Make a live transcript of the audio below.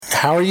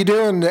How are you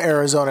doing,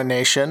 Arizona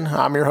Nation?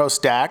 I'm your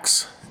host,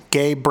 Dax.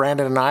 Gabe,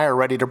 Brandon, and I are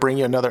ready to bring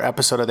you another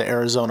episode of the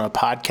EraZona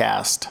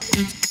Podcast.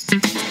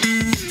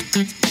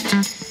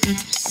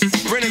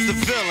 Brennan's the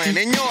villain,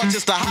 and you're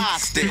just a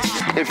hostage.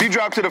 If you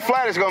drop to the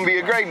flat, it's gonna be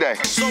a great day.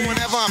 So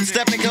whenever I'm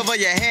stepping over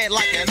your head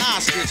like an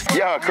ostrich.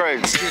 Yeah,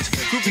 crazy.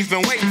 Groupies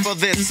been waiting for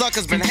this,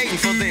 suckers been hating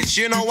for this.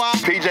 You know why?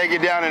 PJ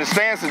get down in the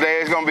stands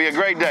today, it's gonna be a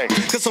great day.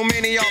 Cause so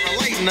many y'all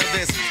relating to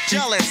this.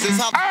 Jealous is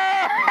how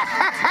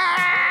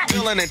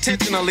feeling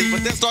intentionally,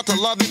 but then start to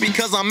love it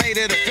because I made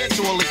it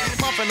eventually.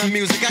 Pumping the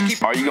music, I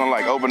keep. Are you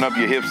gonna open up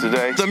your hips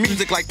today? The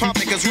music like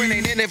pumping, cause Ren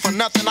ain't in it for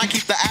nothing. I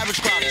keep the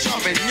average crowd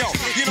jumping. Yo,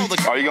 you know the.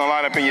 Are you gonna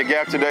line up in your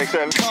gap today,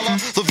 Seven? Color,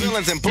 the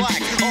villains in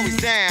black, always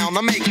down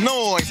to make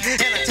noise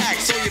and attack.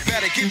 So you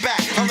better get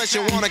back, unless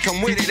you wanna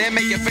come with it and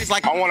make your face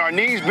like. I want our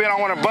knees bent, I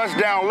want to bust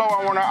down low,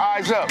 I want our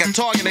eyes up. A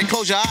target and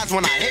close your eyes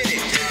when I hit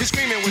it. You're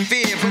screaming with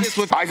fear, but it's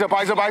with eyes up,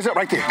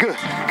 right there. Good,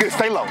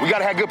 stay low. We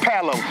gotta have good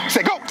pad low.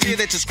 Say go. Fear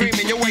that you're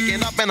screaming, you're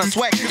waking up in a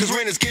sweat. Cause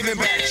Ren is giving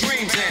back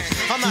dreams and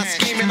I'm not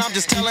scheming, I'm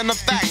just telling the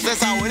facts.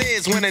 That's how it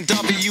is when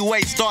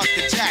NWA starts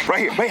to jack.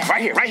 Right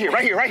here.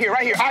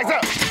 Eyes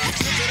up.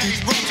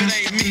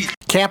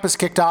 Camp is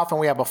kicked off and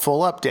we have a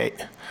full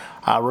update.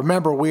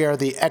 Remember, we are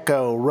the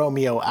Echo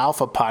Romeo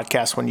Alpha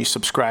podcast when you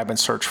subscribe and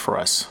search for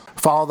us.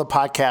 Follow the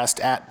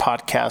podcast at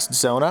Podcast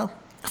Zona.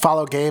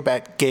 Follow Gabe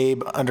at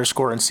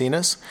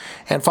Gabe_Encinas.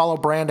 And follow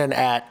Brandon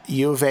at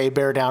U of A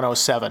Bear Down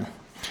 07.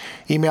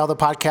 Email the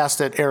podcast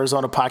at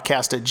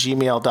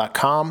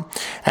EraZonaPodcast@gmail.com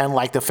and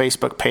like the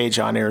Facebook page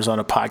on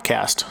EraZona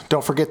Podcast.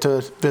 Don't forget to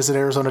visit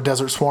Arizona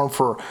Desert Swarm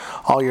for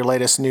all your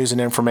latest news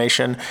and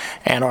information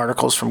and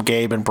articles from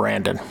Gabe and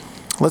Brandon.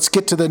 Let's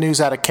get to the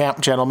news out of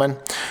camp, gentlemen.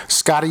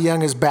 Scotty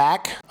Young is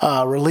back.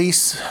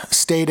 Release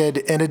stated,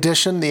 in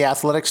addition, the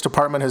athletics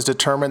department has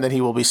determined that he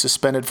will be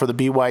suspended for the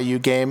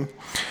BYU game.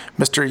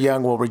 Mr.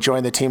 Young will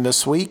rejoin the team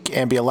this week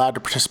and be allowed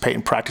to participate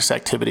in practice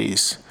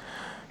activities.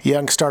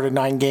 Young started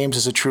 9 games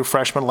as a true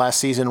freshman last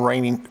season,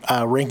 ranking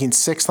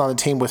 6th on the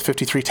team with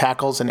 53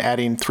 tackles and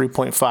adding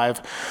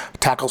 3.5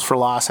 tackles for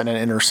loss and an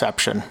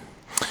interception.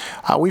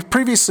 We've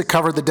previously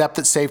covered the depth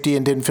at safety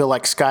and didn't feel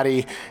like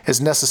Scotty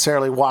is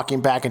necessarily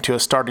walking back into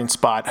a starting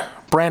spot.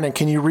 Brandon,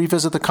 can you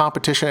revisit the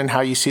competition and how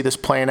you see this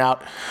playing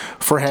out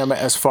for him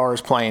as far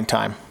as playing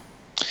time?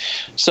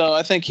 So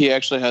I think he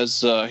actually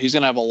has he's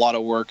going to have a lot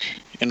of work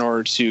in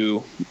order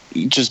to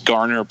just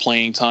garner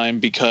playing time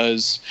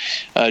because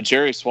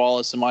Jerry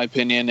Wallace, in my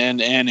opinion, and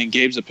in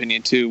Gabe's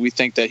opinion too, we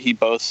think that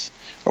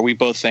we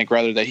both think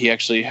rather that he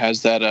actually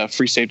has that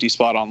free safety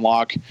spot on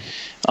lock.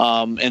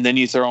 And then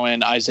you throw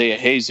in Isaiah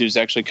Hayes, who's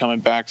actually coming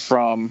back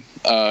from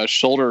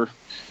shoulder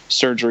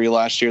surgery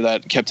last year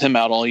that kept him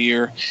out all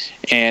year.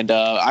 And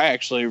I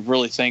actually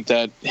really think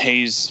that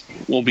Hayes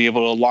will be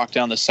able to lock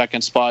down the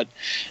second spot,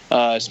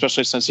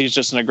 especially since he's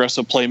just an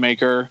aggressive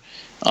playmaker.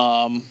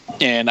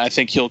 And I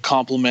think he'll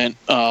complement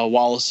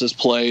Wallace's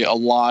play a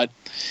lot.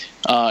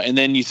 And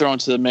then you throw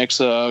into the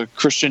mix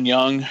Christian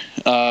Young.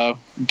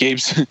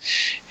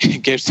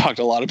 Gabe's talked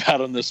a lot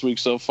about him this week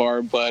so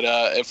far,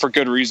 but for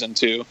good reason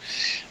too.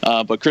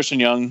 But Christian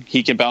Young,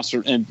 he can bounce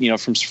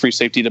from free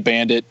safety to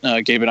bandit.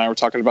 Gabe and I were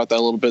talking about that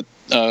a little bit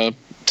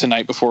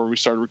tonight before we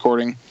started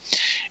recording.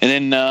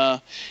 And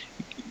then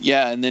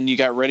and then you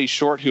got Reddy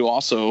Short, who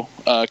also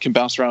can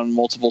bounce around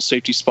multiple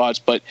safety spots.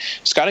 But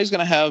Scotty's going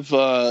to have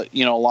a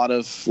lot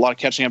of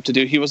catching up to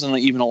do. He wasn't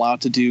even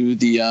allowed to do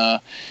the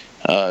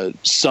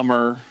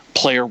summer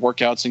player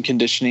workouts and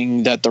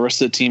conditioning that the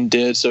rest of the team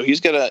did. So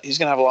he's gonna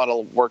have a lot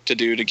of work to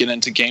do to get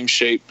into game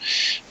shape.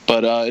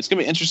 But it's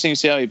gonna be interesting to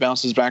see how he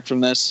bounces back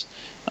from this.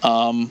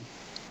 We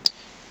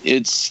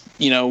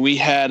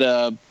had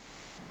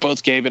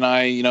both Gabe and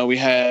I, we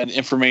had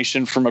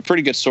information from a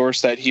pretty good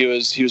source that he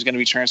was going to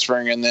be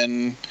transferring, and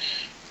then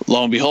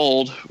lo and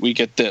behold, we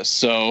get this.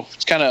 So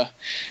it's kind of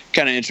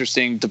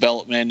interesting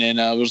development, and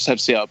we'll just have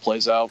to see how it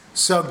plays out.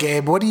 So,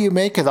 Gabe, what do you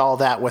make of all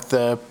that with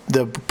the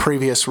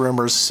previous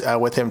rumors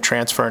with him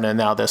transferring and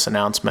now this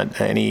announcement?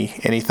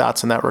 Any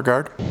thoughts in that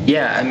regard?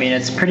 Yeah, I mean,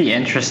 it's pretty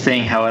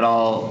interesting how it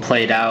all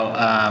played out.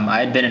 I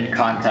had been in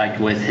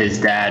contact with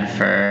his dad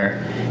for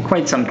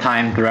quite some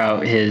time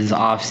throughout his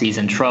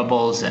off-season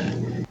troubles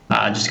and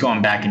just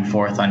going back and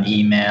forth on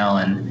email.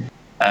 And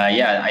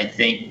I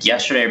think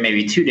yesterday or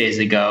maybe 2 days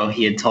ago,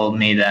 he had told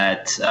me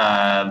that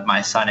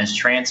my son is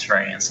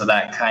transferring. And so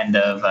that kind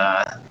of,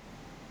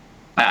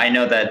 I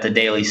know that the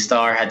Daily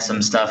Star had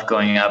some stuff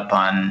going up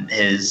on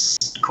his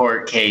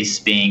court case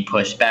being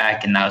pushed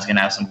back, and that was going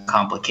to have some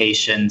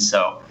complications.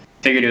 So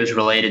figured it was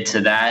related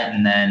to that.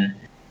 And then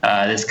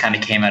this kind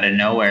of came out of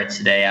nowhere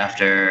today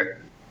after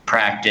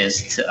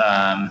practice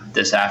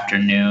this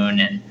afternoon.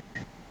 And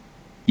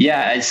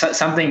yeah,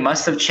 something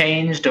must have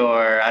changed,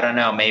 or I don't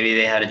know, maybe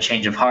they had a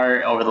change of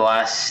heart over the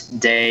last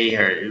day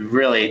or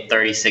really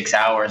 36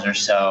 hours or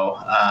so.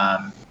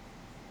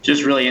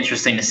 Just really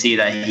interesting to see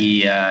that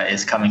he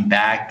is coming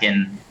back,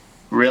 and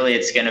really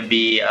it's going to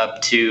be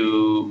up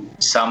to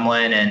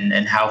Sumlin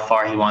and how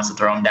far he wants to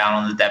throw him down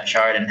on the depth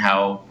chart and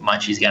how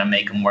much he's going to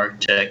make him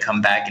work to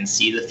come back and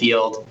see the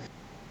field.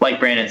 like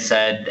Brandon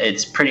said,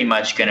 it's pretty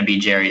much going to be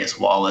Jarius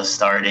Wallace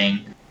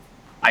starting.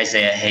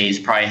 Isaiah Hayes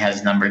probably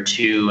has number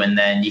 2, and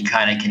then you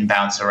kind of can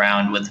bounce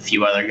around with a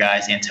few other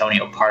guys.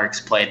 Antonio Parks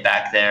played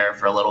back there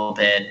for a little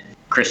bit.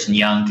 Christian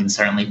Young can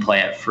certainly play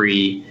at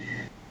free.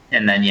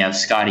 And then you have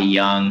Scotty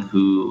Young,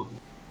 who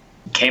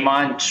came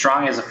on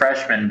strong as a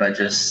freshman, but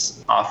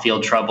just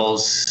off-field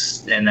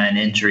troubles and then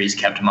injuries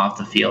kept him off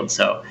the field.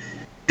 So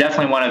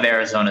definitely one of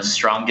Arizona's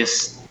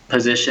strongest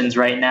positions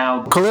right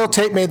now. Kalil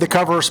Tate made the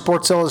cover of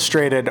Sports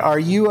Illustrated. Are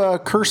you a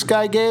curse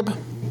guy, Gabe?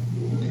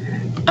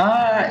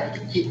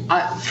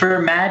 For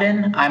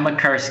Madden, I'm a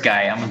curse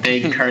guy. I'm a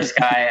big curse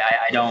guy.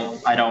 I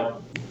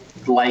don't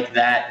like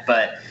that,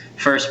 but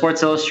for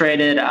Sports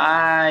Illustrated,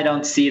 I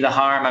don't see the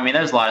harm. I mean,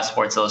 there's a lot of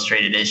Sports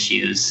Illustrated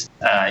issues.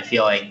 I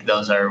feel like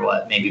those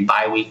are maybe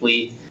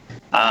bi-weekly.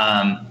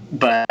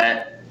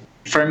 But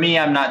for me,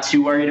 I'm not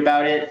too worried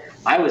about it.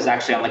 I was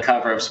actually on the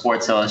cover of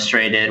Sports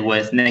Illustrated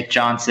with Nick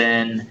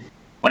Johnson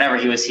whenever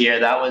he was here.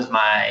 That was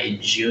my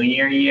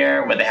junior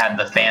year where they had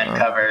the fan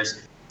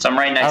covers. So I'm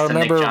right next to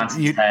Nick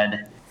Johnson's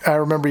head. I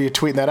remember you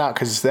tweeting that out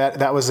because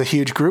that was a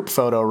huge group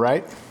photo,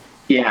 right?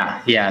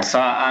 Yeah.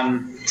 So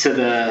I'm to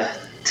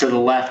the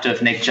left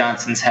of Nick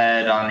Johnson's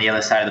head on the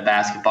other side of the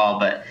basketball.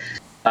 But,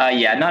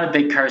 not a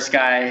big curse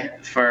guy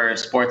for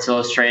Sports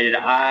Illustrated.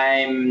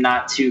 I'm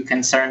not too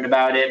concerned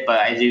about it, but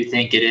I do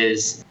think it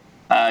is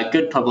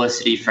good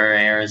publicity for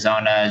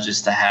Arizona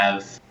just to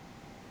have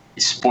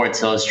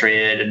Sports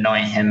Illustrated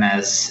anoint him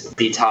as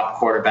the top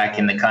quarterback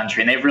in the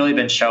country. And they've really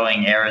been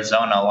showing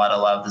Arizona a lot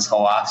of love this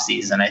whole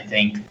offseason. I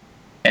think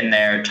in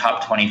their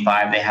top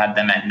 25, they had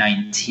them at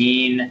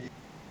 19.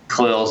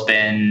 Kalil's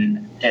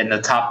been in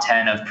the top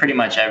 10 of pretty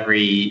much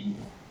every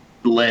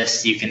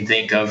list you can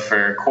think of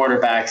for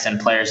quarterbacks and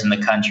players in the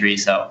country.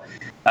 So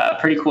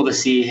pretty cool to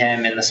see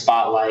him in the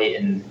spotlight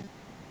and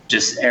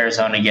just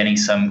Arizona getting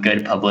some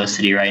good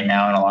publicity right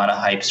now and a lot of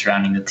hype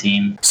surrounding the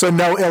team. So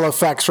no ill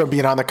effects from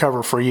being on the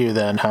cover for you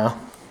then, huh?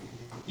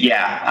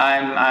 Yeah,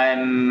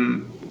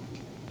 I'm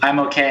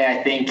okay.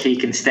 I think he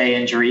can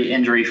stay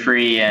injury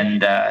free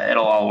and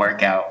it'll all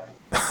work out.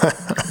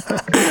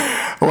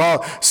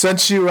 Well,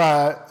 since you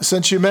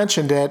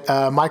mentioned it,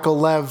 Michael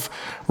Lev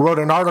wrote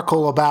an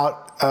article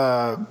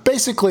about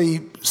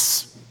basically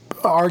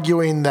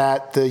arguing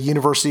that the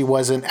university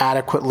wasn't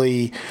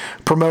adequately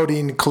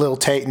promoting Kalil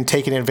Tate and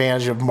taking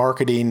advantage of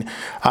marketing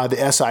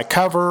the SI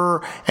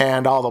cover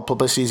and all the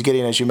publicity he's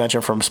getting, as you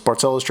mentioned, from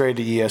Sports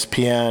Illustrated,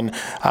 ESPN.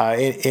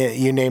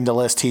 You name the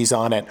list, he's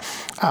on it.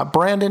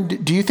 Brandon,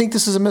 do you think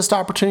this is a missed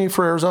opportunity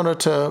for Arizona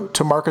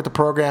to market the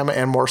program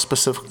and more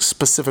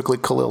specifically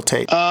Kalil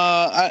Tate?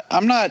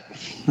 I'm not.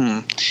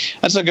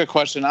 That's a good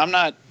question. I'm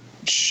not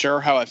sure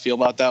how I feel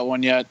about that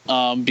one yet,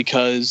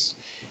 because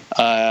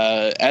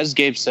as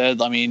Gabe said,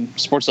 I mean,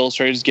 Sports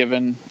Illustrated has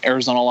given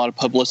Arizona a lot of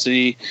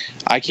publicity.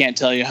 I can't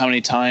tell you how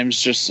many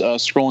times just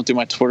scrolling through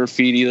my Twitter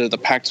feed, either the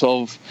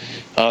Pac-12,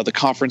 the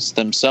conference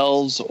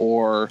themselves,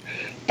 or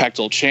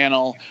Pac-12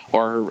 channel,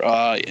 or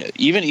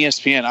even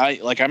ESPN.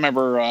 I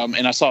remember,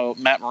 and I saw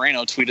Matt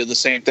Moreno tweeted the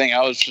same thing.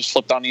 I was just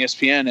flipped on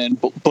ESPN,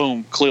 and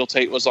boom, Kalil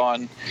Tate was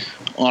on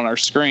our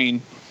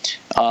screen.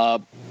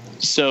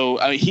 So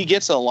I mean, he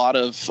gets a lot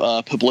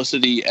of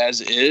publicity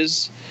as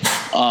is.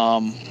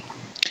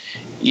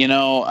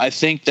 I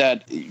think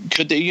that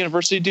could the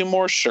university do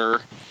more?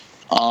 Sure.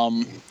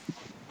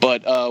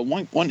 But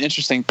one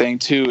interesting thing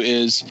too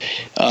is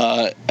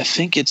I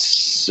think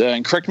it's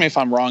and correct me if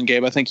I'm wrong,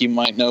 Gabe. I think you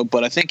might know,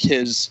 but I think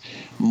his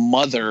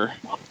mother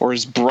or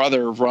his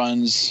brother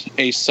runs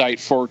a site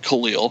for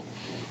Kalil.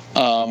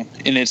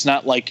 And it's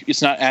not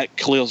at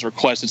Kalil's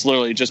request. It's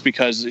literally just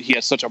because he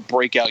has such a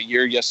breakout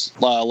year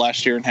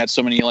last year and had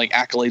so many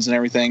accolades and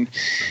everything.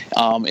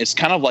 It's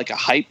kind of like a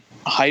hype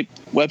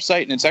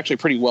website, and it's actually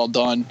pretty well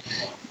done.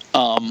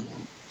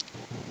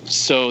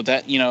 So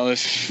that,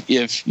 if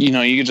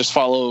you could just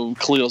follow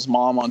Kalil's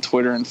mom on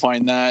Twitter and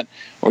find that,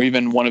 or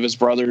even one of his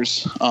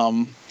brothers.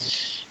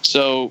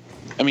 So,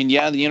 I mean,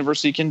 yeah, the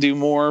university can do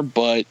more,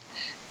 but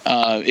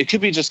it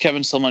could be just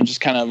Kevin Stillman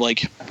just kind of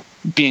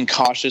being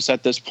cautious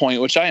at this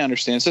point, which I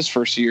understand. It's his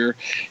first year.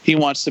 He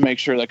wants to make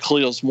sure that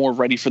Kalil's more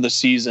ready for the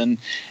season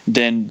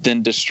than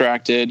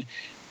distracted.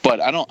 But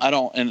I don't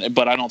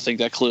think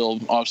that Kalil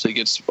obviously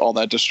gets all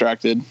that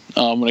distracted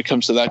when it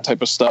comes to that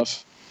type of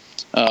stuff.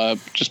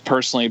 Just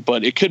personally,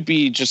 but it could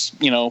be just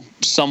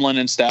Sumlin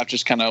and staff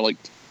just kind of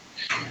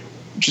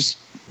just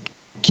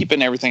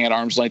keeping everything at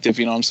arm's length, if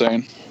you know what I'm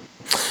saying.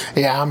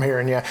 Yeah, I'm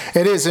hearing you.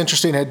 It is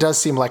interesting. It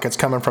does seem like it's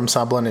coming from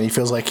Sumlin, and he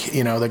feels like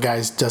the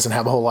guy doesn't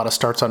have a whole lot of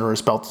starts under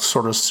his belt,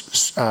 sort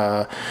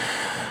of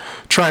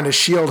trying to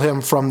shield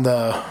him from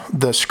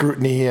the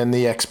scrutiny and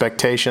the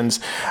expectations.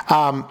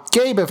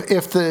 Gabe,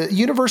 if the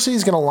university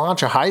is going to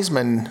launch a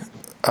Heisman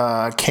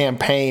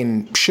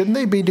campaign, shouldn't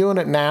they be doing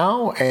it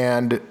now?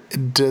 And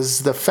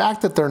does the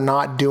fact that they're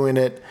not doing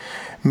it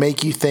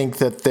make you think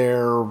that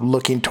they're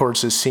looking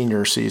towards his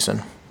senior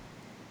season?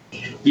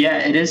 Yeah,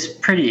 it is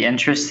pretty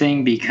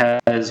interesting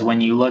because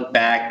when you look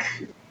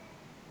back,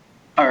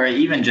 or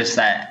even just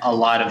that a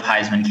lot of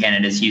Heisman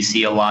candidates, you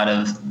see a lot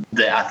of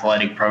the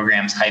athletic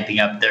programs hyping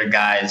up their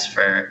guys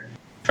for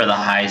the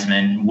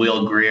Heisman.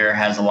 Will Greer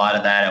has a lot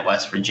of that at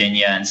West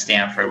Virginia and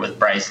Stanford with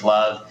Bryce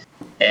Love.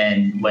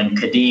 And when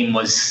Kadeem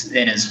was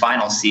in his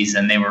final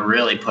season, they were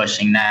really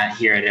pushing that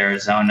here at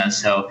Arizona.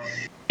 So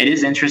it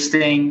is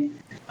interesting.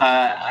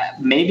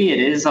 Maybe it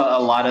is a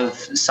lot of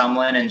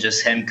Sumlin and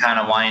just him kind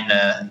of wanting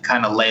to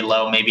kind of lay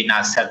low, maybe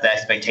not set the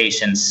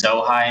expectations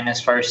so high in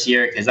his first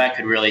year, because that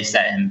could really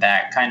set him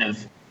back. Kind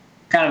of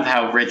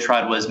how Rich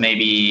Rod was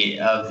maybe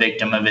a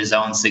victim of his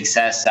own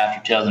success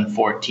after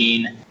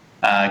 2014.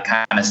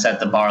 Kind of set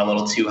the bar a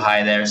little too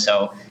high there.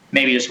 So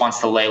maybe he just wants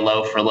to lay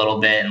low for a little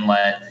bit and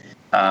let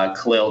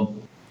Kalil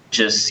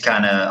just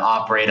kind of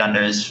operate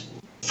under his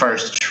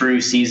first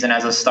true season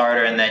as a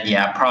starter, and then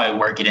probably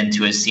work it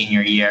into his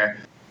senior year.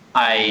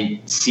 I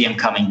see him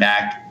coming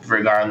back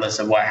regardless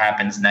of what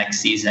happens next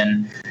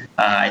season.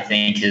 I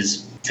think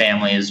his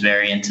family is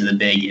very into the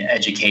big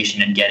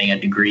education and getting a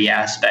degree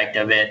aspect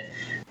of it.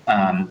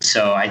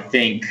 So I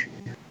think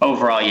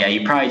overall,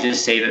 you probably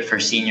just save it for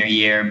senior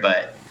year,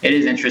 but it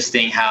is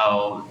interesting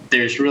how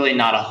there's really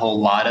not a whole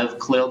lot of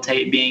Kalil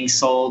Tate being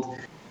sold.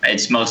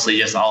 It's mostly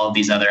just all of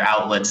these other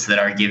outlets that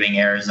are giving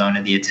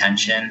Arizona the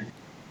attention.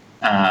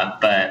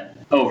 But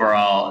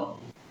overall,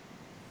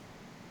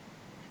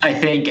 I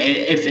think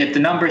if the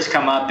numbers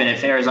come up and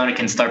if Arizona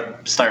can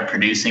start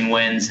producing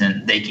wins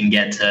and they can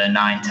get to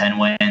 9-10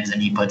 wins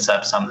and he puts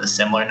up some of the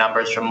similar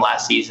numbers from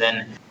last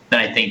season, then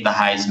I think the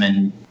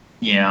Heisman,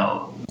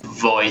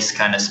 voice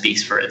kind of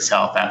speaks for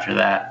itself after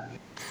that.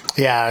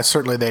 Yeah,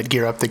 certainly they'd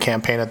gear up the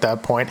campaign at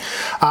that point.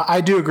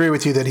 I do agree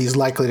with you that he's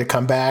likely to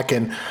come back,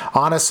 and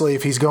honestly,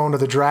 if he's going to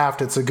the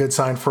draft, it's a good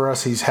sign for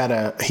us. He's had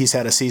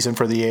a season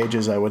for the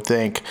ages, I would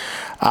think.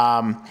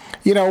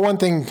 One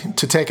thing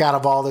to take out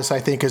of all this, I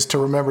think, is to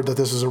remember that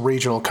this is a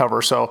regional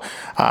cover, so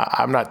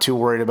I'm not too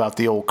worried about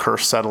the old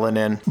curse settling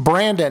in.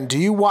 Brandon, do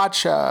you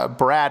watch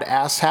Brad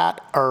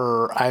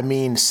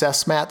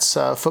Cesmat's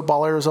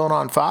Football Arizona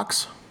on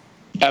Fox?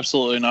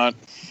 Absolutely not.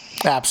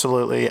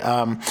 Absolutely.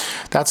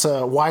 That's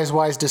a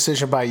wise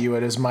decision by you.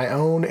 It is my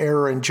own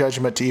error in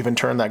judgment to even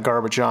turn that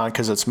garbage on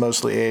because it's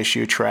mostly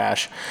ASU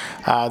trash.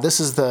 This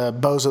is the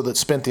bozo that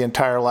spent the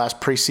entire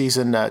last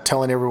preseason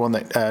telling everyone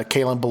that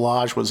Kalen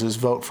Ballage was his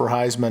vote for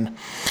Heisman.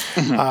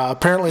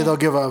 Apparently they'll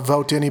give a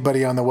vote to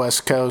anybody on the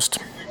West Coast.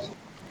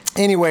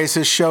 Anyways,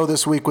 his show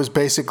this week was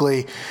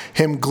basically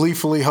him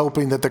gleefully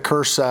hoping that the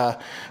curse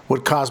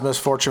would cause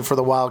misfortune for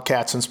the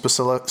Wildcats and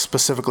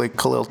specifically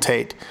Kalil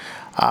Tate.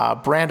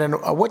 Brandon,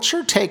 what's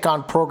your take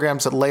on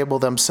programs that label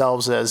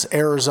themselves as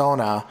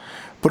Arizona,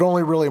 but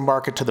only really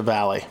market to the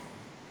Valley?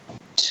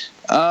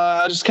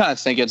 I just kind of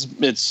think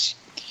it's.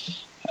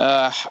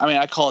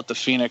 I call it the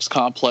Phoenix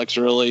complex.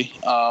 Really,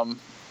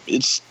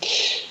 it's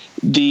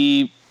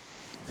the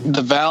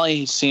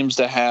Valley seems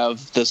to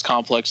have this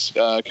complex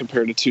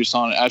compared to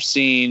Tucson. I've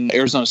seen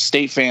Arizona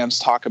State fans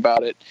talk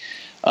about it,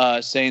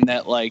 saying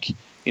that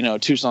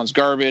Tucson's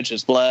garbage,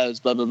 it's blah,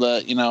 blah,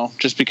 blah,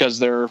 just because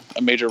they're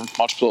a major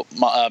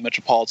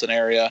metropolitan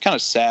area. Kind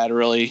of sad,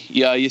 really.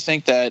 Yeah, you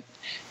think that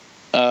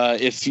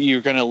if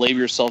you're going to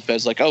label yourself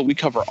as we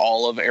cover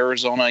all of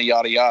Arizona,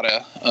 yada,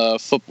 yada,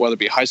 whether it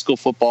be high school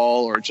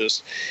football or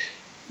just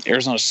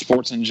Arizona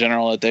sports in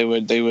general, that they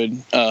would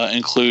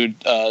include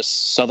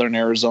Southern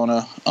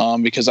Arizona,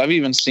 because I've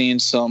even seen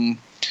some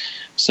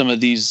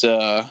of these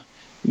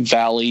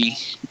Valley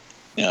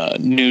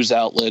news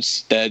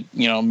outlets that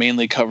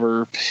mainly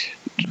cover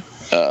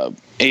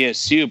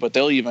ASU, but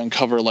they'll even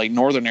cover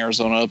Northern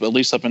Arizona, at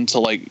least up into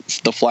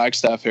the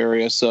Flagstaff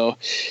area. So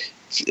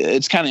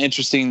it's kind of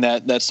interesting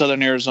that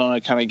Southern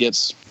Arizona kind of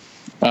gets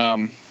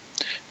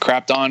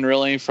crapped on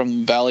really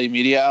from Valley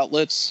media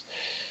outlets.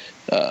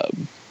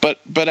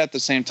 But at the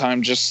same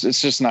time,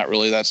 it's just not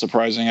really that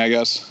surprising, I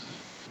guess.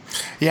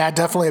 Yeah,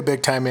 definitely a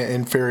big-time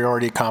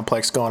inferiority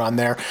complex going on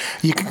there.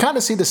 You can kind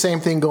of see the same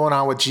thing going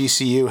on with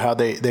GCU, how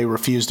they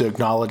refuse to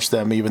acknowledge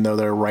them even though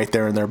they're right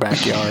there in their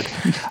backyard.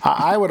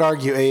 I would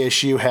argue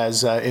ASU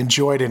has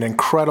enjoyed an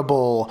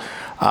incredible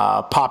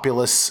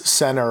populous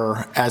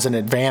center as an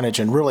advantage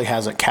and really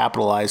hasn't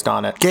capitalized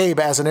on it. Gabe,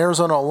 as an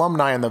Arizona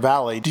alumni in the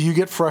Valley, do you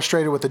get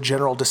frustrated with the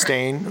general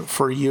disdain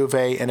for U of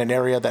A in an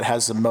area that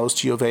has the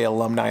most U of A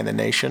alumni in the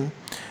nation?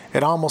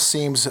 It almost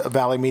seems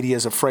Valley media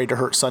is afraid to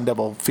hurt Sun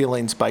Devil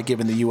feelings by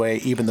giving the UA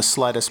even the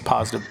slightest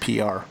positive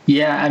PR.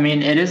 Yeah,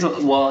 it is a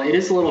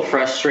little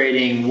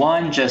frustrating.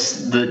 One,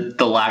 just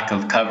the lack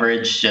of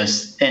coverage,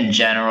 just in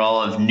general,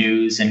 of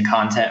news and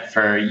content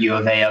for U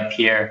of A up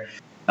here.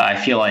 I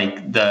feel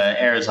like the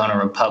Arizona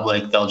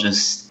Republic, they'll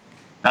just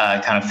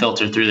kind of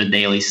filter through the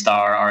Daily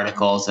Star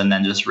articles and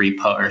then just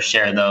repost or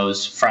share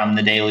those from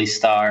the Daily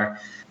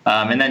Star.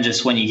 And then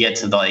just when you get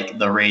to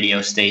the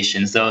radio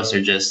stations, those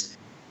are just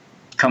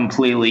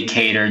completely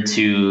catered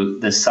to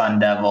the Sun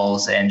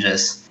Devils, and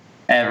just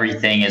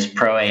everything is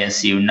pro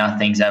ASU.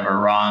 Nothing's ever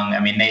wrong.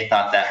 They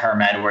thought that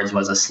Herm Edwards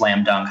was a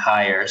slam dunk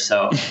hire.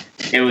 So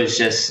it's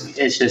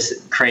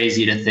just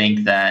crazy to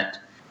think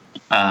that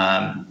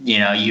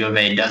U of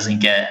A doesn't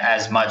get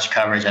as much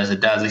coverage as it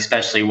does,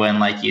 especially when,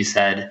 like you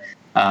said,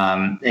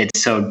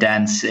 it's so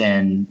dense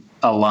in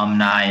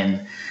alumni.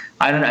 And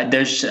I don't know,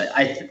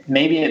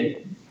 maybe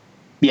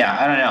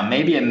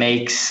it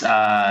makes,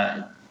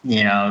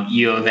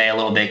 U of A a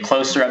little bit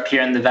closer up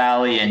here in the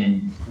Valley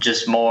and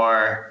just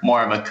more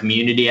of a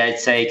community, I'd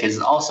say, because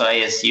also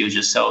ASU is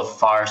just so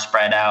far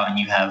spread out, and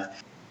you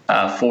have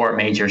four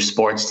major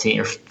professional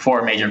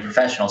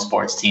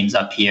sports teams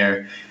up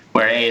here,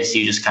 where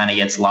ASU just kind of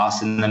gets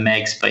lost in the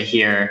mix. But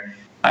here,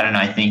 I don't know,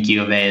 I think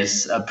U of A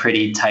is a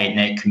pretty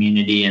tight-knit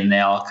community, and they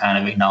all kind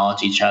of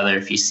acknowledge each other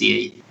if you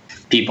see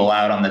people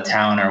out on the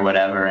town or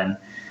whatever. And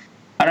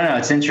I don't know,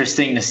 it's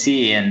interesting to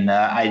see. And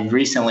I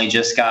recently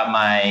just got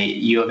my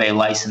U of A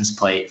license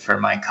plate for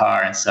my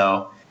car, and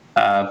so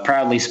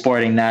proudly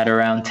sporting that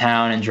around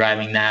town and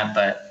driving that.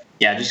 But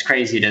yeah, just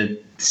crazy to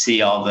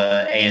see all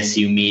the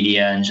ASU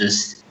media and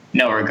just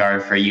no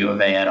regard for U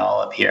of A at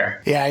all up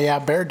here. Yeah,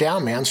 bear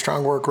down, man.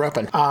 Strong work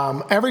repping.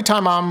 Every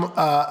time I'm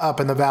up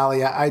in the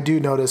Valley, I do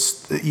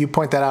notice that you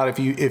point that out.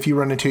 If you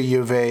run into a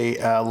U of A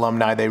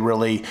alumni, they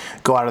really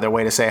go out of their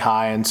way to say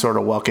hi and sort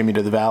of welcome you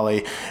to the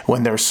Valley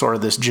when there's sort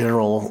of this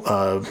general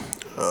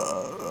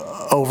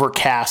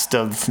overcast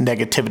of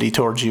negativity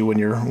towards you when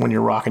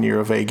you're rocking U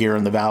of A gear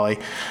in the Valley.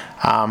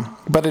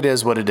 But it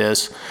is what it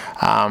is.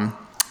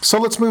 So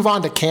let's move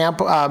on to camp.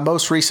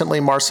 Most recently,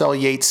 Marcel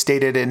Yates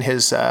stated in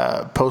his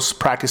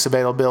post-practice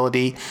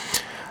availability,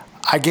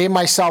 I gave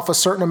myself a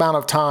certain amount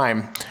of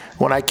time.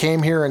 When I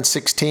came here in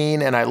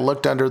 2016 and I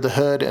looked under the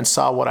hood and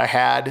saw what I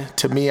had,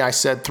 to me, I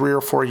said 3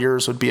 or 4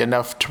 years would be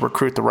enough to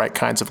recruit the right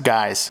kinds of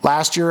guys.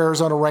 Last year,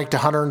 Arizona ranked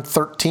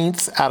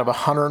 113th out of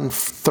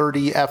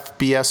 130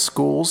 FBS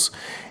schools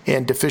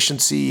in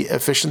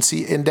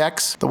efficiency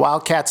index. The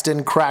Wildcats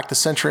didn't crack the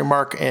century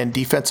mark in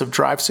defensive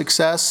drive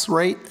success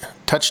rate,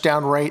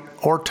 touchdown rate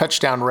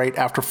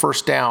after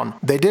first down.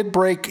 They did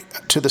break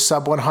to the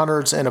sub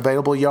 100s in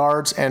available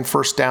yards and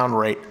first down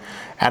rate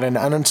at an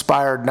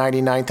uninspired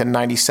 99th and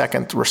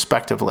 92nd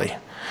respectively.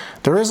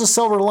 There is a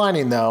silver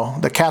lining, though.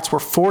 The Cats were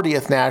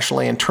 40th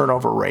nationally in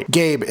turnover rate.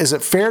 Gabe, is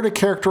it fair to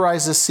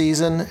characterize this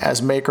season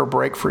as make or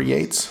break for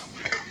Yates?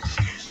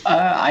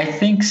 I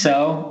think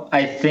so.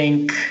 I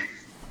think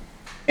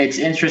it's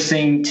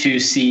interesting to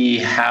see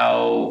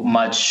how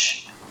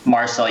much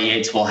Marcel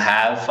Yates will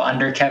have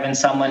under Kevin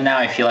Sumlin now.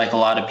 I feel like a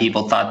lot of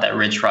people thought that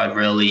Rich Rod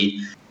really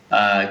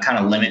kind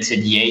of limited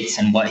Yates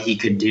and what he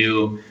could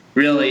do.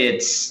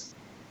 Really,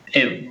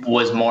 it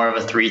was more of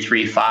a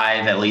 3-3-5.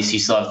 At least you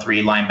still have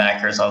three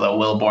linebackers, although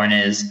Wilborn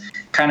is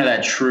kind of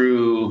that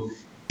true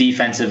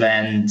defensive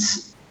end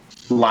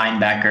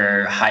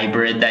linebacker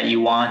hybrid that you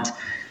want.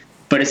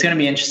 But it's going to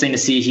be interesting to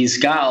see. He's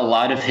got a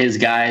lot of his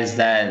guys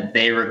that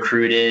they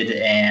recruited,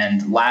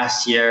 and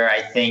last year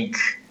I think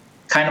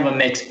kind of a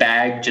mixed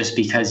bag just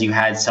because you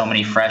had so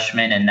many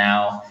freshmen, and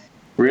now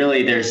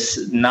really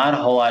there's not a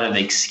whole lot of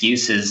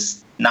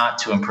excuses not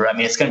to improve. I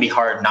mean, it's going to be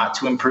hard not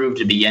to improve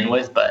to begin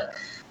with, but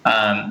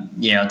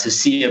to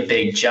see a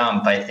big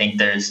jump, I think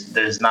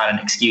there's not an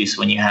excuse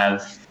when you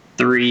have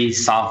three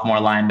sophomore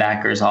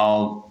linebackers,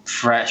 all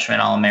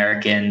freshmen,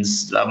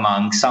 All-Americans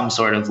among some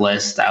sort of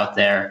list out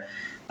there.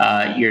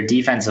 Your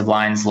defensive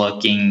line's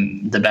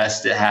looking the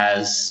best it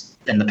has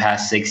in the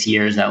past 6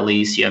 years at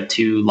least. You have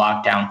two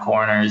lockdown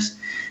corners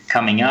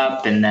coming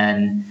up, and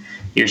then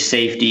your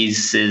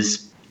safeties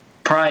is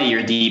probably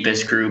your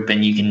deepest group,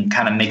 and you can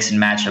kind of mix and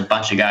match a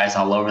bunch of guys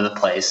all over the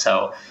place.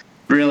 So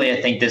really,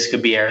 I think this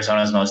could be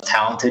Arizona's most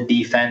talented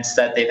defense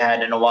that they've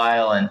had in a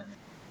while, and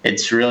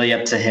it's really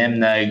up to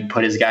him to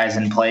put his guys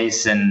in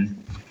place and,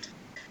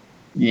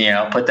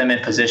 put them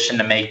in position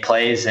to make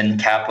plays and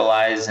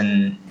capitalize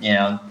and,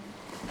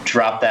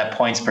 drop that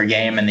points per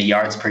game and the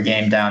yards per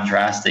game down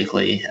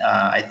drastically.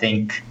 I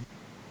think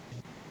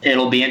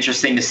it'll be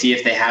interesting to see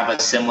if they have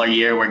a similar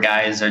year where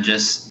guys are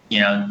just,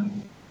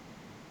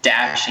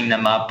 dashing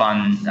them up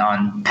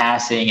on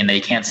passing and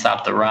they can't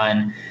stop the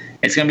run.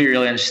 It's going to be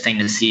really interesting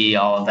to see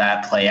all of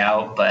that play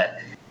out. But,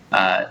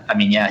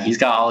 he's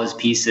got all his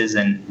pieces,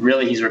 and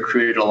really he's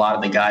recruited a lot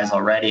of the guys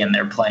already, and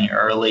they're playing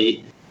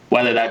early.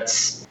 Whether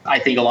I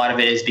think a lot of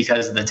it is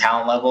because of the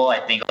talent level.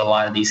 I think a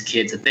lot of these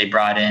kids that they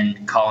brought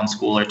in, Colin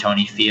Schooler,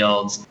 Tony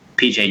Fields,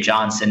 PJ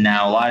Johnson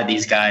now, a lot of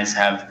these guys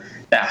have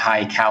that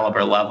high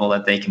caliber level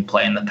that they can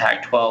play in the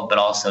Pac-12, but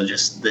also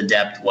just the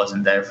depth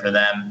wasn't there for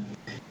them.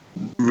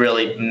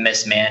 Really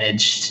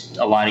mismanaged.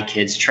 A lot of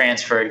kids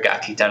transferred,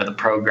 got kicked out of the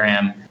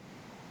program.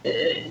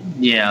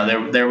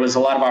 There was a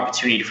lot of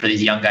opportunity for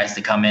these young guys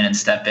to come in and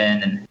step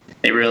in, and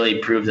they really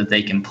proved that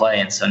they can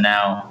play. And so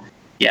now,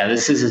 yeah,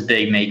 this is his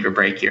big make or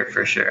break year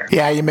for sure.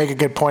 Yeah, you make a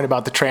good point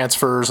about the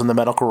transfers and the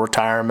medical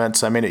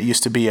retirements. I mean, it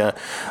used to be a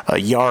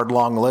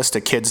yard-long list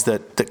of kids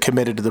that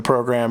committed to the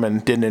program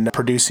and didn't end up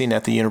producing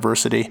at the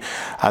university.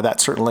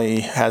 That certainly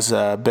has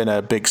been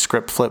a big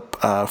script flip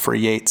for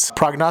Yates.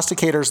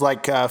 Prognosticators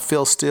like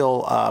Phil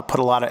Steele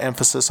put a lot of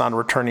emphasis on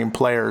returning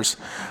players.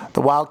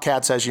 The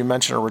Wildcats, as you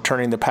mentioned, are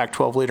returning the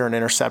Pac-12 leader in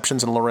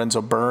interceptions and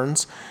Lorenzo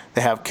Burns.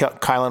 They have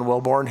Kylan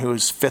Wilborn, who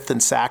is fifth in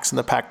sacks in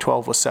the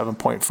Pac-12 with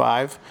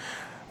 7.5.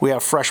 We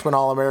have freshman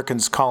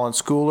All-Americans Colin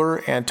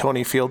Schooler and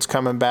Tony Fields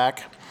coming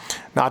back,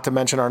 not to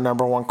mention our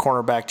number one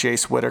cornerback,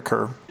 Jace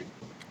Whitaker.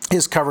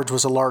 His coverage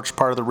was a large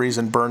part of the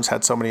reason Burns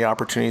had so many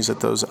opportunities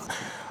at those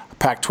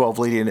Pac-12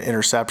 leading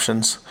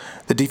interceptions.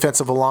 The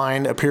defensive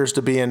line appears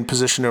to be in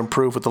position to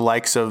improve with the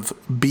likes of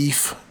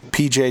Beef,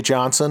 P.J.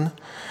 Johnson.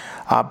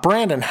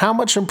 Brandon, how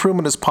much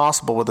improvement is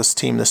possible with this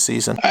team this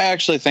season? I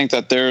actually think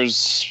that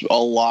there's a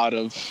lot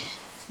of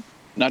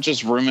not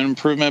just room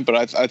improvement, but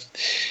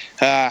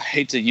I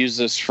hate to use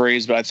this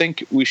phrase, but I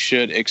think we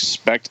should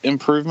expect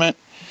improvement.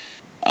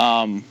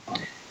 I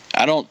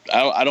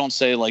don't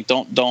say like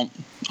don't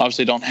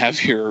obviously don't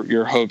have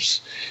your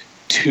hopes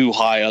too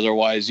high,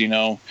 otherwise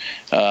it'll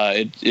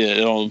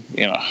you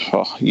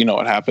know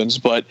what happens.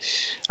 But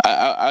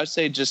I would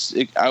say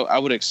I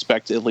would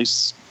expect at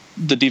least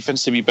the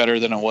defense to be better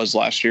than it was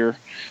last year,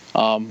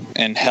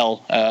 and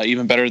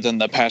even better than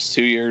the past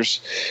 2 years,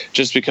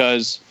 just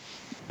because.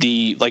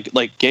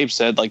 Like Gabe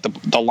said, like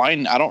the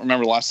line, I don't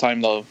remember the last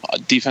time the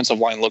defensive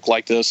line looked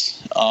like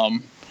this.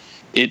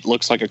 It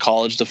looks like a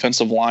college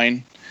defensive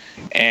line.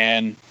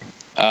 And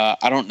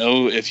I don't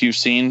know if you've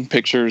seen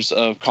pictures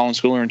of Colin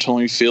Schooler and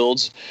Tony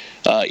Fields,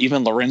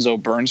 even Lorenzo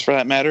Burns for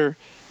that matter,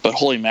 but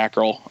holy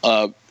mackerel.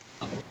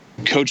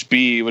 Coach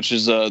B, which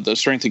is the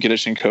strength and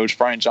conditioning coach,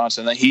 Brian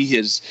Johnson, that he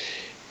has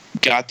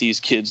got these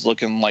kids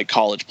looking like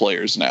college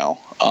players now.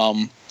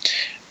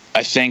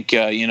 I think,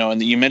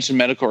 and you mentioned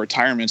medical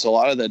retirements. A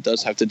lot of that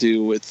does have to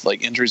do with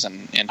like injuries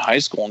in high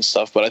school and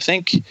stuff. But I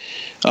think,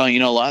 a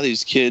lot of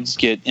these kids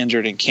get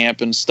injured in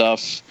camp and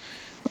stuff.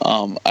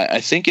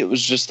 I think it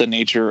was just the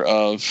nature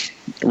of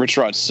Rich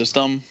Rod's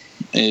system.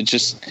 It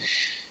just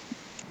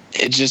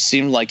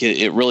seemed like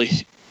it really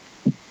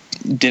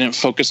didn't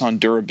focus on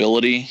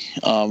durability.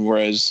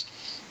 Whereas,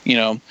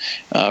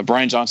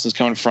 Brian Johnson's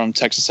coming from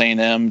Texas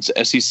A&M,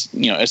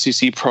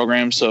 SEC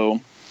program.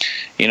 So,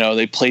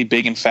 they play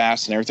big and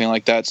fast and everything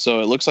like that.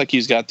 So it looks like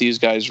he's got these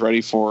guys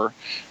ready for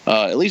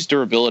at least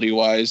durability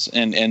wise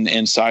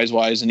and size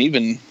wise. And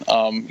even,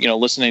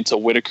 listening to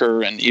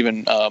Whitaker and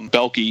even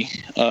Belkey,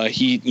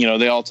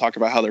 they all talk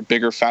about how they're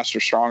bigger, faster,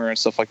 stronger and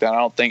stuff like that. I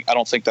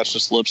don't think that's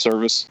just lip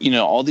service.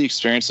 All the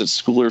experience that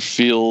Schooler,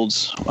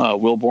 Fields,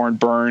 Wilborn,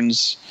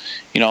 Burns,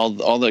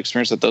 all the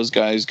experience that those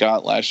guys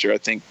got last year, I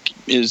think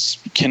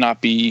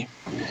cannot be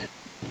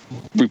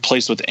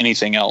replaced with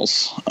anything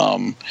else.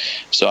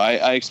 So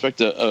I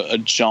expect a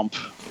jump,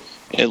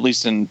 at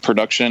least in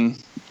production,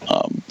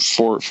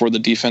 for the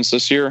defense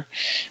this year.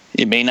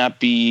 It may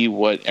not be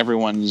what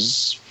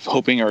everyone's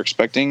hoping or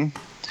expecting,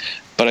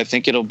 but I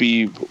think it'll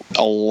be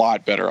a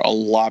lot better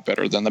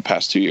than the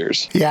past 2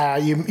 years. Yeah,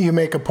 you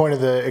make a point of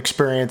the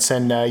experience,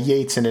 and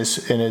Yates in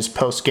his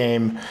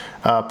post-game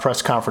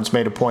press conference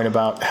made a point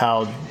about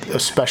how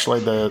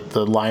especially the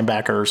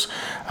linebackers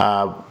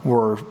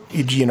were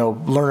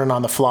learning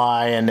on the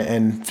fly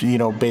and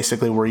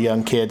basically were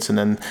young kids, and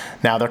then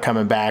now they're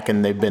coming back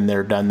and they've been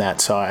there, done that.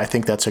 So I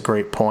think that's a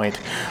great point.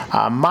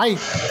 My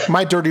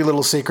dirty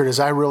little secret is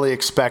I really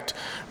expect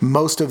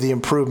most of the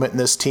improvement in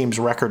this team's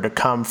record to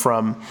come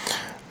from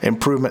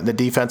improvement in the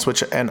defense,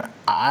 and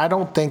I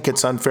don't think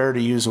it's unfair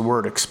to use the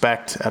word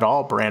expect at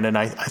all, Brandon.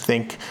 I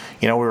think,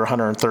 we were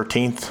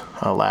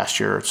 113th last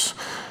year. It's,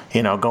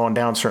 going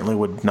down certainly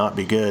would not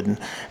be good.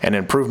 And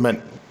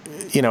improvement,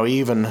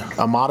 even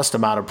a modest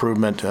amount of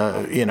improvement,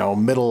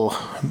 middle,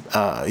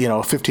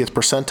 50th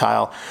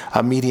percentile,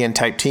 a median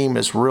type team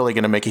is really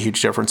going to make a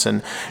huge difference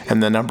in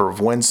the number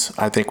of wins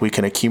I think we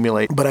can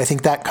accumulate. But I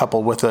think that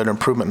coupled with an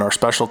improvement in our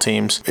special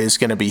teams is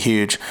going to be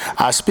huge.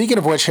 Speaking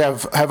of which,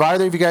 have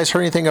either of you guys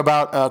heard anything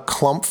about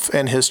Klumpf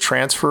and his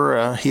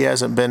transfer? He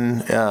hasn't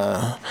been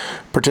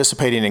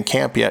participating in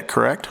camp yet,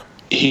 correct?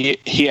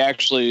 He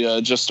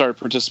actually just started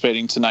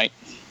participating tonight.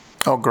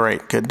 Oh,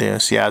 great. Good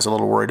news. Yeah, I was a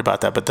little worried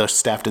about that, but the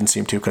staff didn't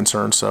seem too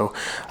concerned, so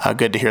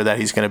good to hear that.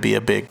 He's going to be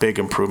a big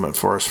improvement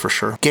for us for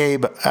sure.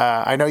 Gabe,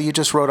 I know you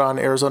just wrote on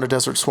Arizona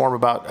Desert Swarm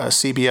about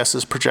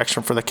CBS's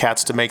projection for the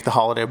Cats to make the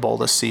Holiday Bowl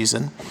this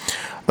season.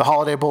 The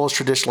Holiday Bowl is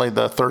traditionally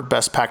the third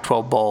best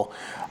Pac-12 bowl.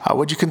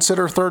 Would you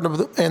consider third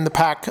in the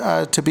Pac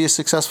to be a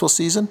successful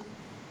season?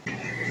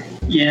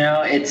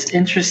 It's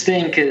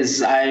interesting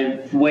because I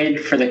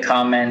waited for the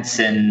comments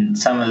and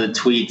some of the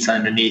tweets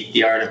underneath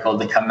the article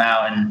to come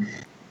out, and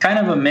kind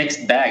of a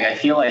mixed bag. I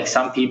feel like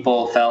some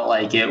people felt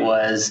like it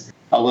was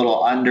a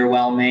little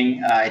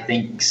underwhelming. I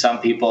think some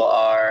people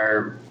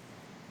are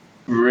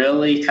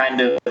really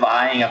kind of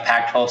eyeing a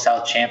Pac-12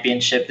 South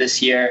championship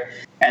this year.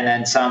 and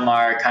then some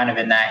are kind of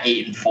in that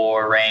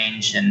 8-4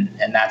 range, and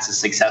that's a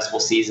successful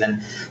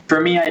season.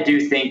 For me, I do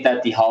think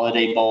that the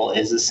Holiday Bowl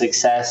is a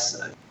success,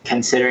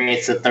 considering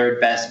it's the third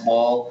best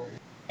bowl.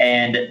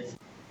 And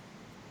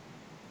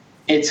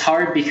it's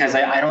hard because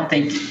I don't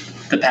think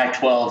the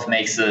Pac-12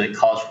 makes the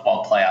college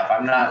football playoff.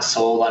 I'm not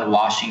sold on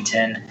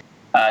Washington,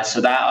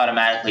 so that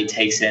automatically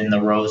takes in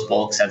the Rose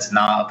Bowl because that's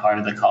not a part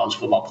of the college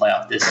football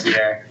playoff this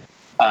year.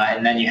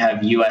 And then you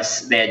have they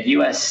had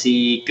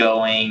USC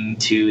going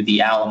to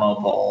the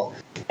Alamo Bowl,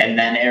 and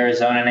then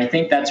Arizona. And I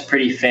think that's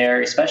pretty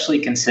fair, especially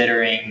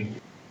considering,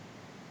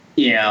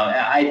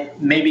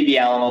 maybe the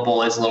Alamo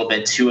Bowl is a little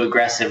bit too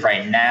aggressive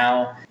right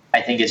now.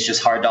 I think it's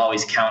just hard to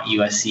always count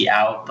USC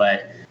out,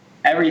 but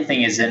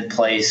everything is in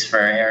place for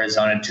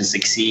Arizona to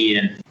succeed.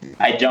 And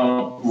I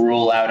don't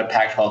rule out a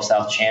Pac-12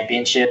 South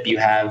championship. You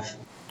have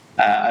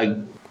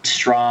a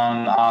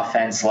strong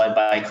offense led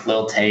by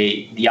Kalil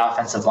Tate. The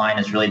offensive line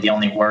is really the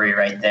only worry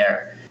right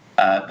there.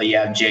 But you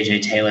have J.J.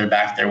 Taylor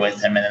back there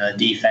with him. And then the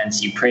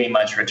defense, you pretty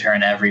much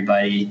return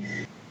everybody.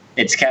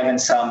 It's Kevin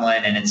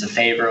Sumlin, and it's a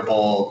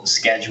favorable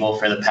schedule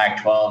for the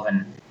Pac-12.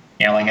 And,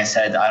 like I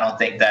said, I don't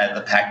think that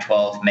the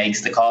Pac-12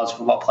 makes the college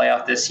football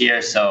playoff this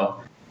year. So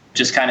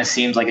just kind of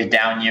seems like a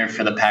down year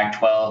for the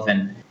Pac-12.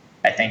 And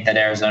I think that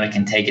Arizona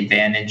can take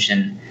advantage.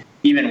 And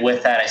even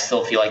with that, I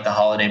still feel like the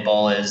Holiday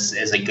Bowl is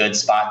a good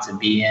spot to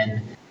be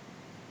in.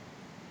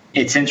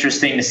 It's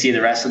interesting to see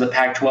the rest of the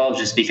Pac-12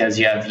 just because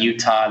you have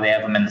Utah, they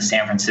have them in the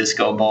San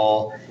Francisco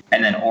Bowl,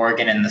 and then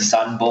Oregon in the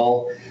Sun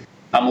Bowl.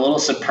 I'm a little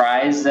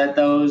surprised at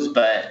those,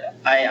 but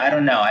I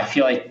don't know. I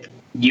feel like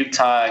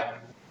Utah,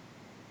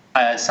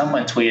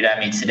 someone tweeted at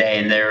me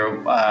today, they're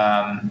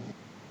one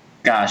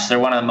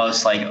of the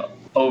most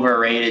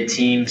overrated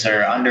teams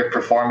or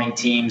underperforming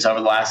teams over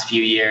the last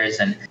few years.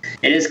 And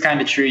it is kind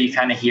of true. You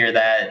kind of hear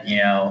that, You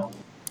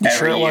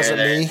sure it wasn't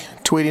me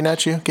tweeting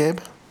at you, Gabe?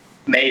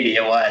 Maybe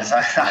it was.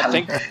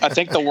 I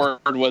think the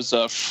word was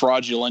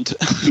fraudulent.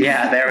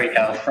 Yeah, there we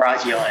go.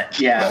 Fraudulent.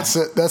 Yeah.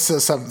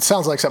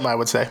 Sounds like something I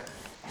would say.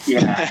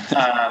 Yeah.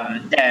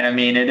 And I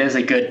mean, it is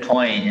a good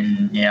point.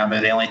 And,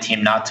 they're the only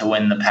team not to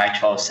win the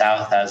Pac-12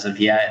 South as of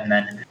yet. And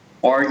then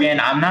Oregon,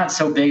 I'm not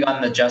so big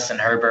on the Justin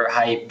Herbert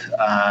hype,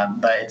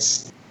 but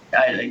it's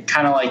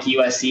kind of like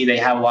USC. They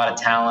have a lot of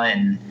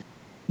talent,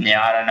 and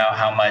I don't know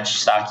how much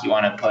stock you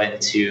want to put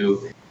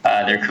into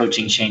their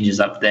coaching changes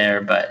up there.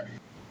 But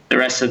the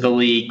rest of the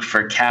league,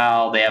 for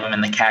Cal, they have them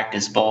in the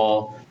Cactus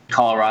Bowl,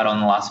 Colorado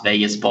in the Las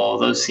Vegas Bowl.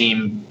 Those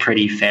seem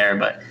pretty fair,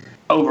 but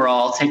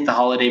overall, I'll take the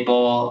Holiday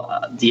Bowl.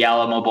 The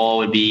Alamo Bowl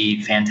would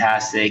be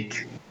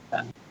fantastic.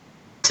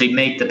 To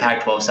make the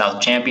Pac-12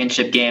 South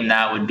championship game,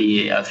 that would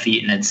be a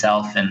feat in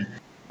itself. And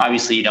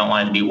obviously you don't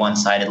want it to be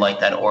one-sided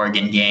like that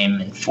Oregon game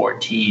in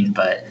 2014.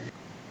 But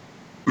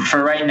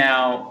for right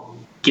now,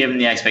 given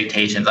the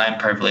expectations, I'm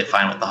perfectly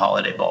fine with the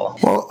Holiday Bowl.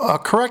 Well,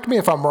 correct me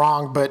if I'm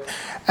wrong, but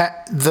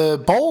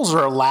the bowls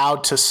are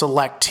allowed to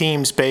select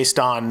teams based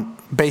on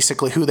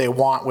basically who they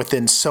want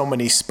within so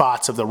many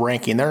spots of the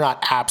ranking. They're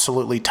not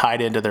absolutely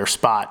tied into their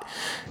spot.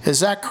 Is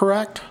that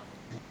correct?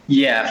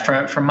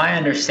 Yeah, from my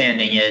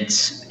understanding,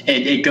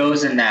 it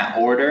goes in that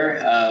order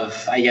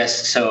of, I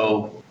guess,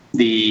 so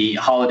the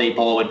Holiday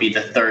Bowl would be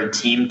the third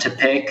team to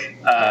pick,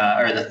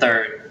 or the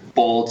third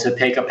bowl to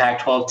pick a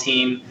Pac-12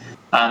 team.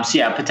 So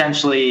yeah,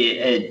 potentially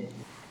it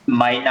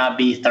might not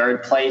be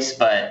third place,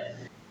 but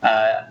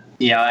I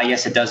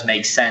guess it does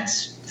make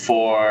sense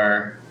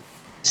for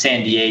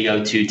San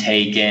Diego to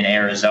take in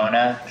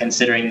Arizona,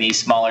 considering the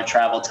smaller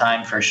travel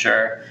time for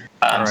sure.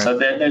 Right. So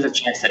there's a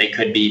chance that it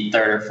could be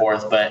third or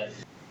fourth, but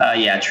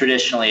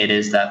traditionally it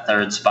is that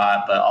third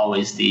spot, but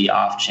always the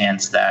off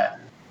chance that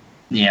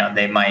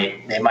they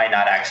might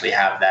not actually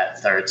have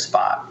that third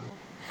spot.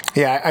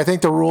 Yeah, I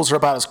think the rules are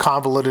about as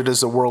convoluted as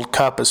the World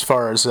Cup as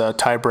far as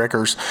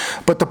tiebreakers.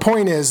 But the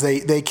point is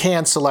they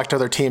can select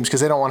other teams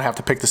because they don't want to have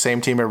to pick the same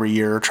team every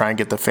year or try and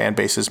get the fan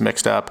bases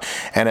mixed up.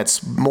 And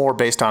it's more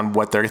based on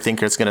what they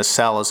think it's going to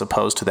sell as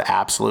opposed to the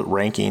absolute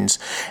rankings.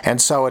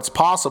 And so it's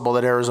possible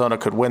that Arizona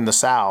could win the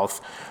South,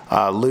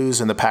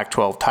 lose in the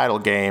Pac-12 title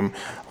game.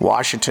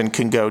 Washington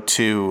can go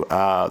to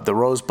the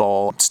Rose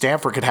Bowl.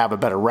 Stanford could have a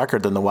better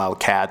record than the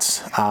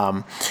Wildcats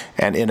and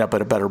end up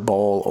at a better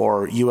bowl.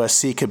 Or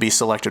USC could be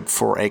selected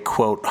for a,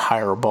 quote,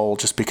 higher bowl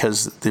just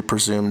because the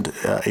presumed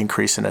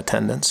increase in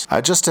attendance.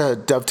 Just to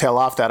dovetail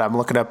off that, I'm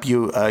looking up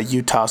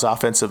Utah's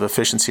offensive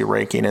efficiency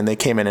ranking, and they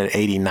came in at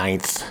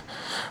 89th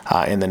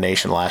in the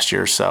nation last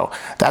year. So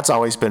that's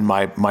always been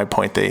my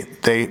point.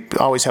 They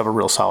always have a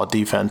real solid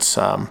defense,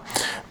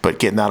 but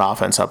getting that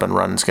offense up and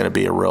running is going to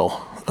be a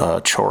real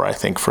chore, I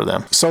think, for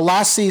them. So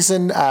last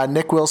season,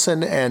 Nick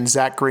Wilson and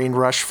Zach Green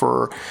rushed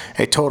for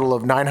a total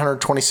of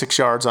 926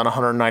 yards on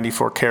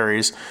 194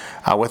 carries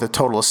with a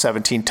total of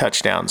 17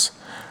 touchdowns.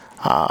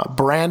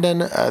 Brandon,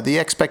 the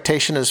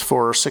expectation is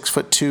for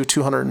 6'2",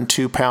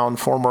 202-pound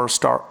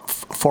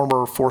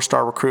former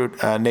four-star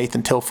recruit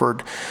Nathan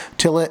Tilford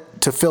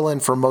to fill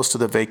in for most of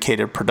the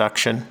vacated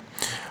production.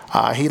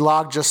 He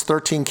logged just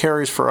 13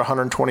 carries for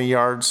 121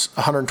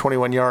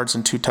 yards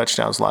and 2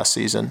 touchdowns last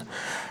season.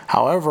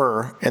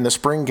 However, in the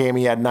spring game,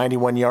 he had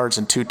 91 yards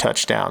and 2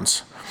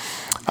 touchdowns.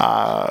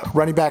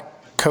 Running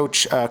back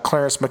coach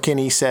Clarence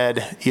McKinney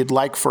said he'd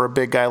like for a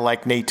big guy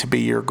like Nate to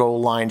be your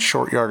goal line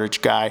short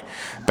yardage guy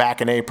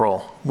back in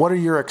April. What are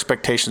your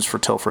expectations for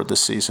Tilford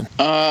this season?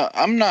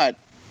 I'm not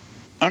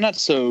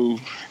so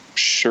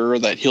sure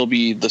that he'll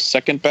be the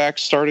second back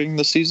starting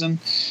the season.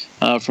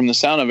 From the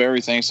sound of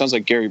everything, it sounds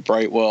like Gary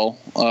Brightwell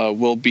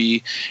will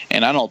be,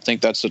 and I don't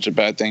think that's such a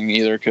bad thing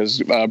either,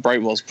 because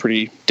Brightwell's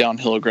pretty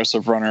downhill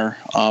aggressive runner.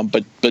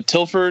 But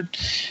Tilford,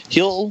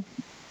 he'll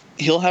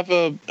have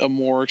a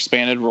more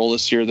expanded role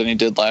this year than he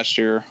did last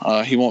year.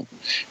 He won't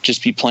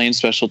just be playing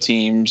special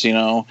teams,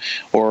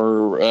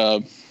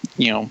 or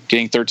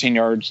getting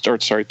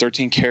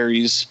 13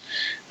 carries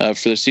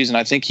for the season.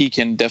 I think he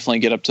can definitely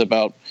get up to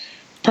about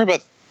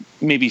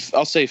maybe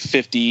I'll say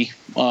 50,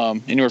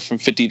 anywhere from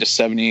 50 to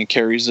 70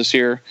 carries this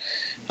year,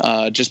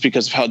 just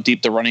because of how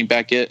deep the running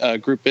back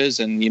group is.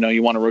 And,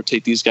 you want to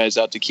rotate these guys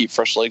out to keep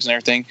fresh legs and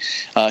everything.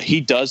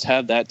 He does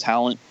have that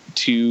talent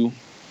to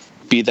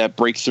be that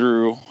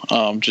breakthrough,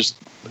 just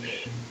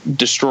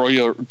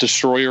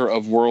destroyer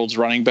of worlds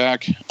running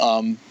back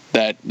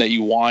that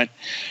you want.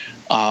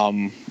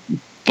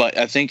 But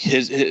I think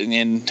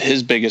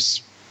his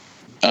biggest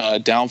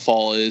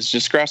downfall is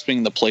just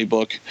grasping the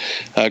playbook,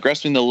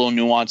 grasping the little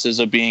nuances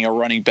of being a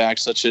running back,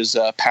 such as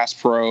pass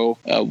pro.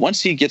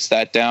 Once he gets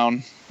that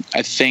down,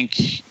 I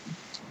think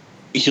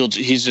he'll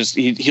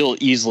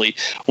easily.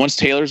 Once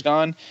Taylor's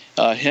gone,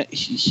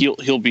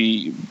 he'll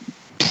be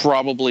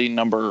probably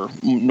number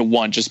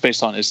one just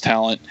based on his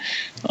talent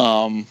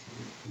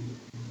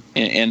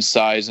and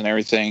size and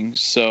everything.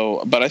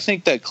 So, but I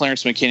think that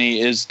Clarence McKinney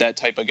is that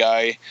type of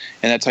guy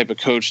and that type of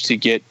coach to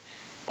get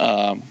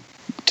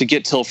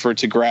Tilford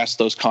to grasp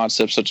those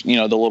concepts, such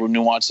the little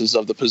nuances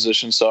of the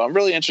position. So I'm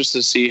really interested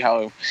to see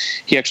how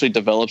he actually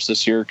develops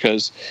this year,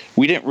 because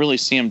we didn't really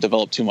see him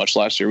develop too much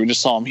last year. We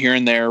just saw him here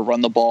and there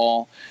run the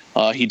ball.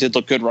 He did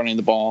look good running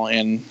the ball,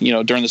 and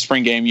during the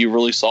spring game, you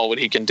really saw what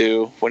he can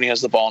do when he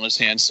has the ball in his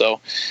hands.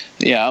 So,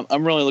 yeah,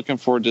 I'm really looking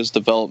forward to his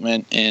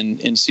development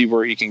and see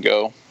where he can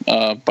go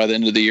by the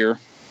end of the year.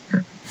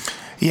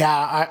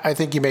 Yeah, I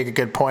think you make a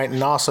good point.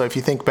 And also, if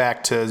you think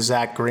back to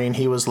Zach Green,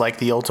 he was like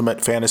the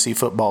ultimate fantasy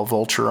football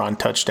vulture on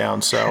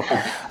touchdowns. So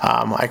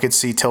I could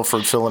see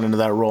Tilford filling into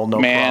that role, no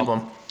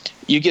problem.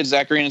 You get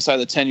Zach Green inside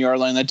the 10-yard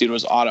line, that dude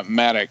was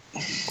automatic.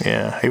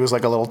 Yeah, he was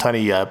like a little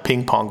tiny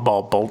ping pong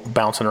ball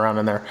bouncing around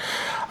in there.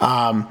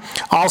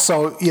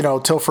 Also,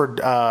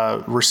 Tilford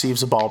receives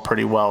the ball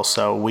pretty well,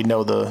 so we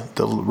know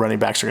the running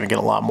backs are going to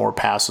get a lot more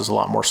passes, a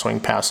lot more swing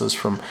passes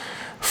from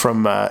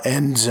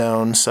end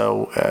zone,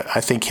 so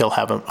I think he'll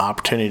have an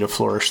opportunity to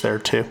flourish there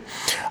too.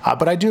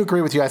 But I do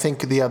agree with you. I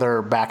think the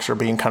other backs are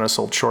being kind of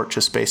sold short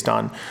just based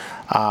on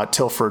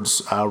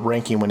Tilford's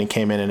ranking when he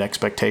came in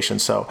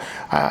expectations. So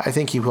I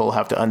think he will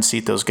have to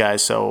unseat those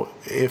guys. So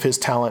if his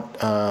talent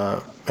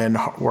and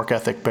work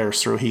ethic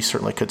bears through, he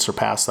certainly could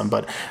surpass them,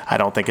 but I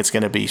don't think it's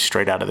going to be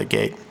straight out of the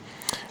gate.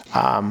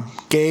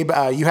 Gabe,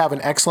 you have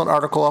an excellent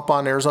article up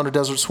on Arizona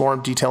Desert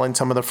Swarm detailing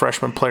some of the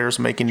freshman players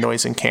making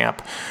noise in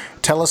camp.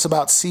 Tell us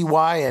about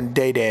CY and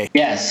Day Day.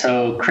 Yeah,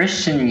 so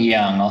Christian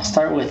Young, I'll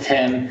start with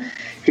him.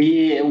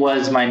 He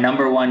was my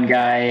number one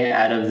guy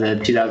out of the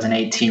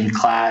 2018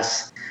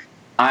 class.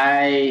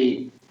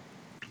 I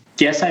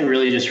guess I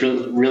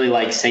really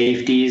like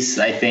safeties.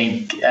 I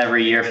think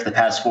every year for the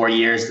past 4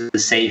 years, the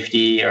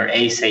safety or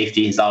a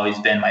safety has always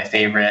been my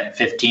favorite.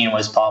 15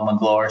 was Paul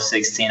McGlure,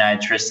 16 I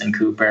had Tristan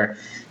Cooper,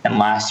 and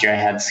last year I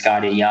had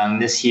Scotty Young.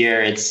 This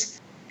year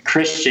it's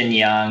Christian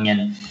Young,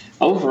 and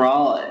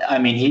overall, I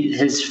mean,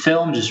 his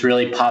film just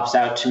really pops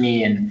out to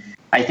me, and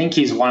I think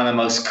he's one of the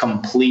most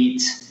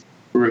complete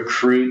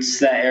recruits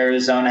that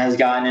Arizona has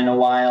gotten in a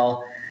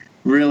while.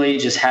 Really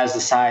just has the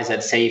size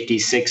at safety,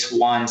 6'1",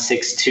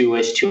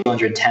 6'2",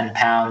 210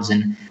 pounds,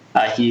 and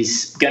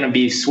he's going to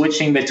be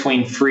switching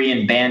between free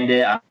and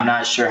bandit. I'm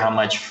not sure how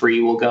much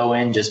free will go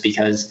in just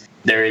because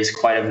there is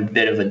quite a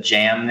bit of a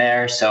jam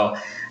there. So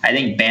I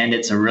think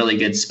bandit's a really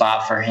good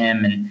spot for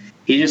him, and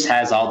he just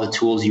has all the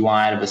tools you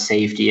want out of a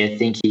safety. I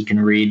think he can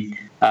read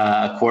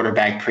a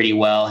quarterback pretty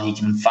well. He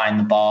can find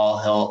the ball.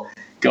 He'll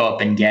go up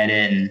and get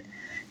it, and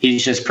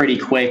he's just pretty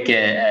quick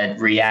at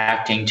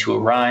reacting to a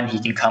run. He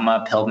can come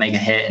up, he'll make a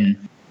hit,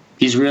 and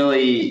he's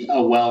really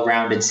a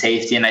well-rounded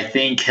safety. And I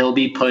think he'll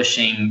be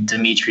pushing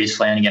Demetrius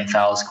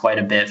Flanagan-Fowles quite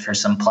a bit for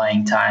some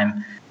playing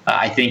time.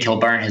 I think he'll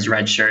burn his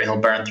red shirt. He'll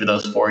burn through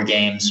those 4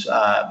 games,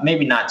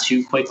 maybe not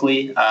too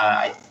quickly.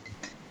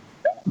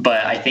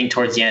 But I think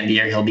towards the end of the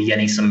year, he'll be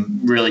getting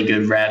some really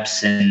good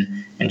reps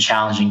and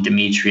challenging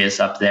Demetrius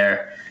up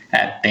there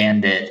at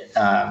bandit.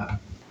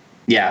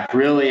 Yeah,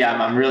 really,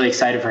 I'm really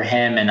excited for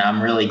him, and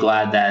I'm really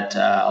glad that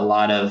a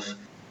lot of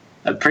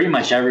pretty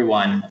much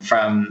everyone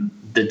from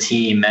the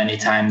team,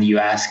 anytime you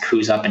ask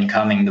who's up and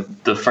coming,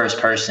 the first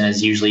person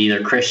is usually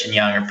either Christian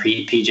Young or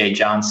PJ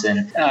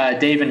Johnson.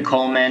 David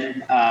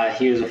Coleman,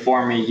 he was a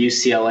former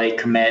UCLA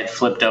commit,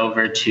 flipped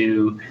over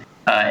to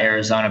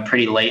Arizona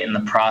pretty late in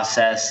the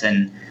process,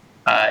 and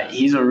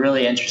he's a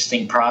really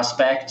interesting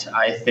prospect.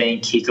 I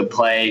think he could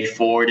play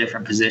 4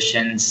 different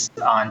positions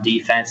on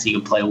defense. He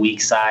could play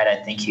weak side. I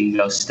think he could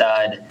go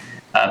stud,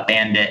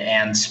 bandit,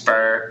 and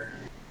spur.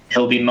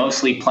 He'll be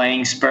mostly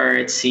playing spur,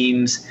 it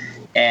seems.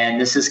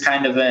 And this is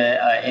kind of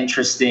an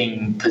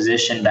interesting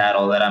position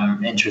battle that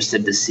I'm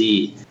interested to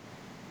see.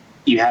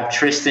 You have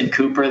Tristan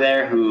Cooper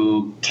there,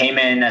 who came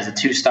in as a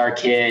 2-star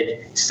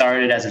kid,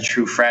 started as a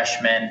true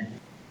freshman.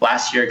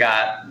 Last year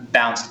got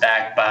bounced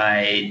back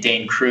by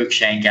Dane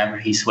Cruikshank after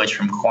he switched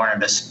from corner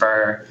to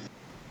spur.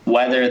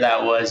 Whether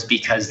that was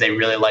because they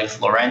really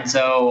liked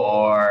Lorenzo,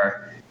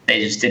 or they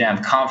just didn't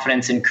have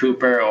confidence in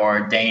Cooper, or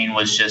Dane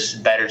was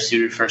just better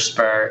suited for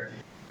spur,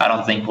 I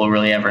don't think we'll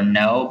really ever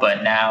know.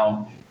 But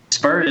now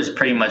spur is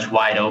pretty much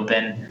wide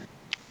open.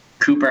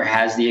 Cooper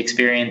has the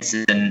experience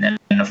and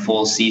a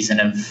full season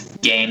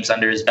of games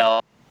under his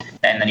belt,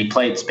 and then he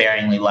played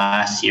sparingly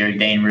last year.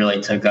 Dane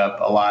really took up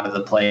a lot of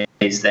the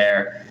plays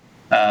there.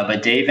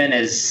 But Davin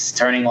is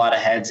turning a lot of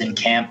heads in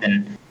camp,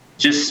 and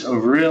just a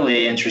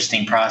really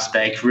interesting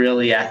prospect,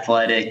 really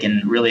athletic,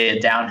 and really a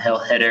downhill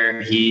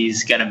hitter.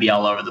 He's going to be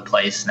all over the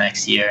place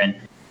next year, and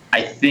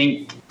I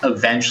think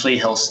eventually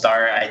he'll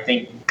start. I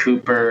think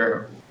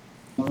Cooper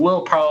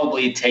will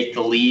probably take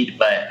the lead,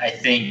 but I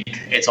think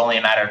it's only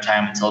a matter of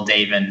time until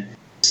Davin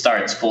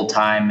starts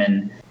full-time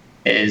and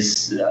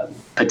is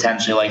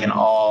potentially like an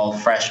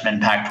all-freshman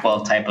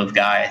Pac-12 type of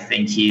guy. I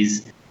think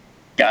he's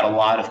got a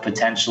lot of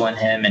potential in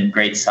him and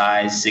great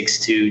size,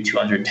 6'2",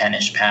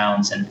 210-ish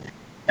pounds. And,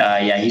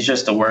 he's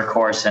just a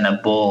workhorse and a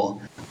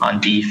bull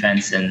on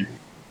defense, and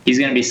he's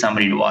going to be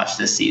somebody to watch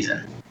this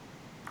season.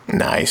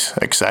 Nice.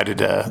 Excited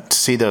to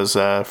see those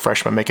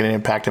freshmen making an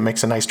impact. It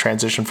makes a nice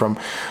transition from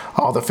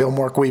all the film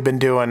work we've been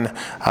doing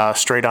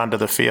straight onto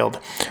the field.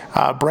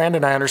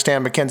 Brandon, I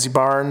understand Mackenzie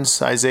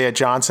Barnes, Isaiah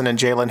Johnson, and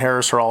Jalen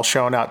Harris are all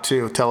showing out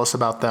too. Tell us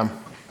about them.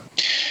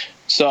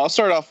 So I'll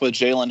start off with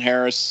Jalen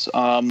Harris.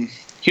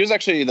 He was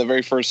actually the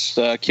very first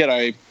kid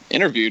I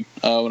interviewed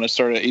when I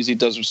started at AZ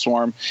Desert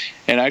Swarm,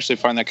 and I actually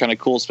find that kind of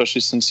cool,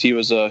 especially since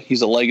he's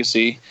a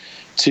legacy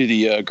to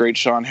the great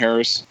Sean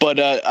Harris. But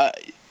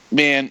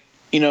man,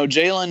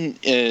 Jalen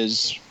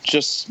is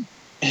just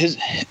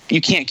you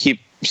can't keep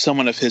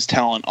someone of his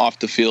talent off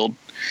the field.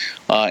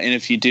 And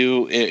if you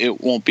do,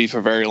 it won't be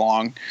for very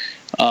long.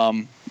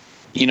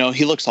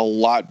 He looks a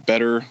lot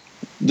better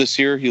this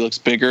year. He looks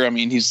bigger. I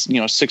mean, he's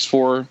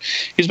 6'4".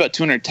 He's about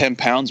 210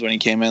 pounds when he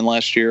came in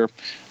last year.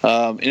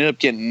 Ended up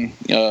getting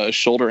a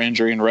shoulder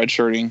injury and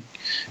redshirting.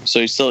 So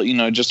he's still,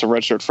 just a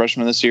redshirt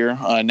freshman this year.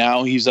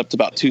 Now he's up to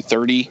about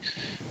 230,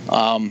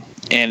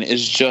 and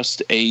is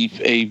just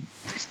a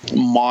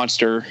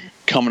monster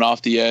coming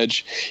off the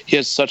edge. He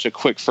has such a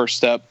quick first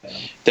step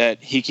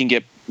that he can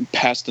get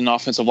past an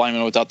offensive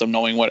lineman without them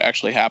knowing what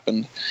actually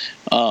happened.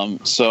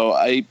 So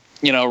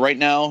right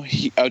now,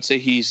 I would say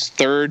he's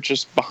third,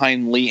 just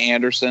behind Lee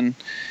Anderson.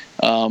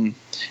 And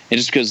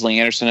just because Lee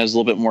Anderson has a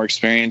little bit more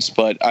experience,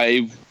 but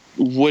I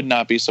would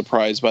not be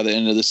surprised by the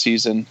end of the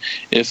season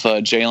if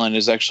Jalen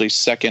is actually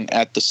second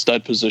at the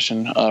stud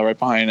position, right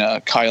behind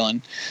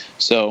Kylan.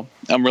 So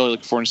I'm really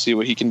looking forward to see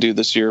what he can do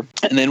this year.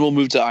 And then we'll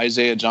move to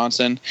Isaiah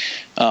Johnson.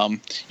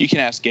 You can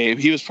ask Gabe.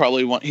 He's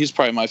probably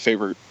my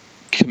favorite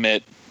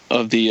commit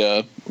of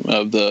the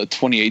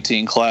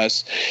 2018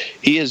 class.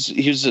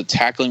 He's a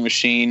tackling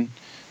machine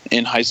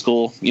in high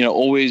school.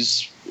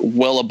 Always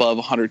well above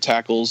 100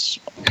 tackles.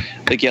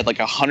 I think he had like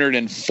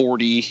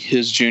 140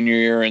 his junior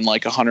year and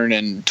like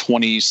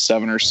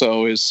 127 or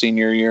so his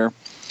senior year.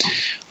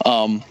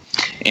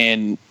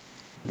 And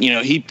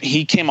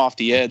he came off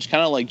the edge,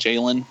 kind of like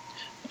Jalen.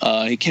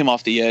 He came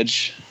off the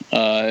edge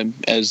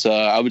as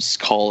I would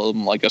call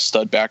him like a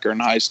stud backer in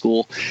high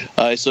school.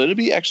 So it'll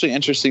be actually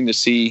interesting to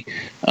see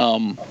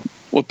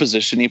what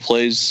position he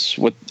plays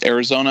with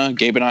Arizona.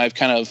 Gabe and I have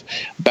kind of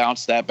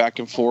bounced that back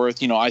and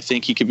forth. I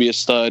think he could be a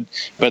stud,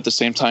 but at the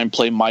same time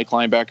play Mike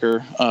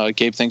linebacker.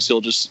 Gabe thinks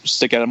he'll just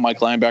stick at a Mike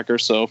linebacker,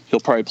 so he'll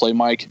probably play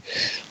Mike.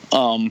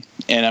 And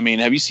I mean,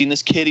 have you seen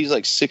this kid? He's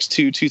like 6'2",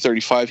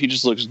 235. He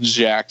just looks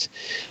jacked.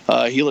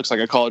 He looks like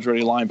a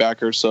college-ready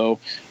linebacker. So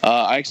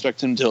I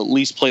expect him to at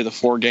least play the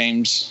 4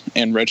 games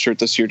in redshirt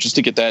this year just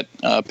to get that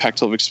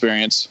Pac-12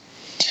 experience.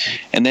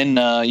 And then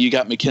you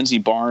got Mackenzie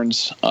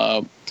Barnes,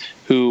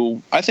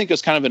 who I think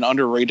is kind of an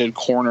underrated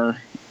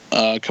corner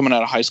coming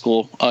out of high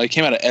school. He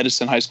came out of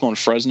Edison High School in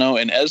Fresno,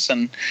 and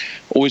Edison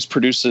always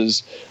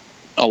produces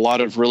a lot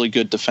of really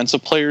good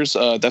defensive players.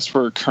 That's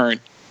where current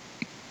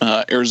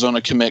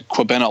Arizona commit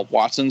Quabena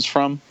Watson's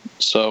from.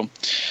 So,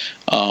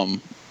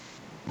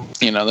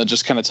 that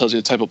just kind of tells you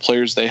the type of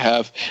players they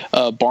have.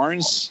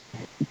 Barnes,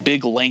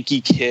 big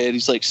lanky kid.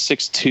 He's like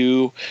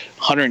 6'2",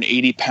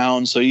 180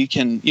 pounds. So he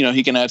can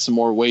add some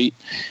more weight.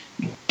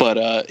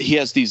 But he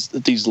has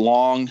these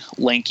long,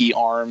 lanky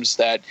arms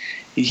that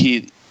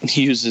he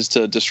uses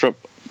to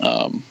disrupt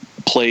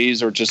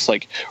plays or just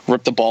like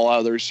rip the ball out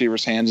of the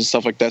receiver's hands and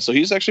stuff like that. So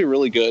he's actually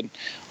really good,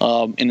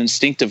 an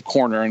instinctive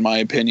corner in my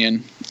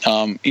opinion.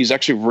 He's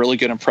actually really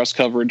good in press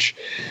coverage.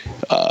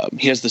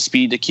 He has the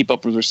speed to keep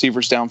up with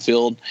receivers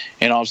downfield,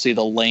 and obviously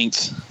the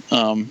length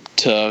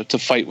to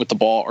fight with the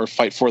ball, or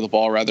fight for the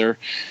ball rather.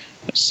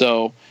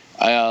 So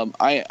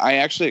I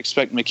actually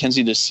expect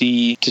McKenzie to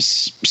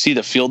see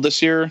the field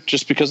this year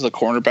just because of the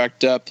cornerback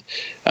depth.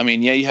 I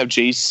mean, yeah, you have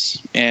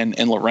Jace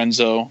and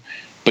Lorenzo,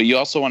 but you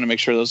also want to make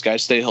sure those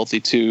guys stay healthy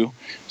too.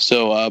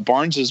 So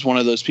Barnes is one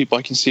of those people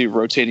I can see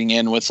rotating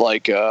in with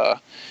like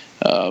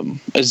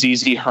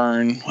Azizi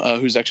Hearn,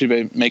 who's actually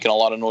been making a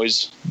lot of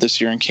noise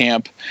this year in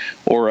camp,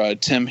 or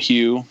Tim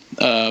Hugh,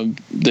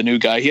 the new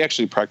guy. He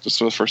actually practiced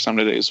for the first time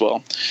today as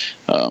well.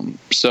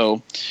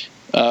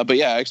 But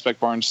yeah, I expect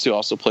Barnes to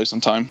also play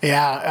some time.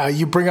 Yeah,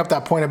 you bring up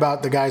that point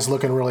about the guys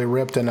looking really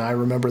ripped, and I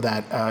remember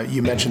that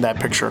you mentioned that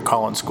picture of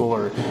Colin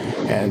Schooler,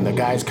 and the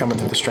guys coming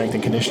through the strength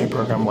and conditioning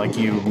program, like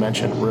you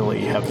mentioned,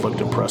 really have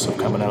looked impressive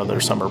coming out of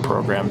their summer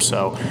program.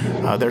 So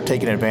they're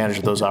taking advantage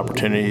of those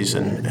opportunities,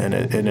 and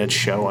it's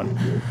showing.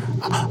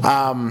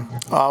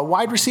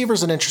 Wide receiver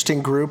is an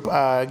interesting group.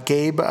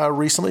 Gabe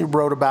recently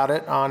wrote about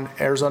it on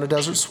Arizona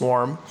Desert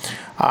Swarm.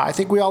 I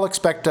think we all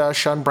expect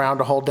Shun Brown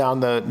to hold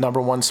down the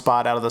number one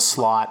spot out of the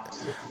slot.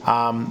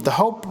 The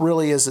hope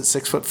really is that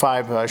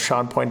 6'5"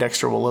 Sean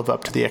Poindexter will live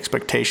up to the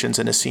expectations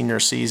in his senior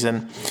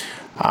season.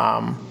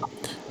 Coach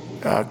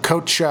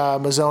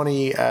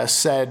Mazzone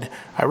said,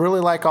 "I really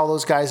like all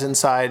those guys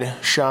inside,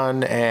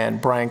 Shun and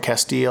Brian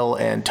Castile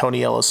and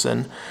Tony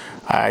Ellison.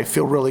 I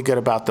feel really good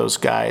about those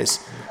guys."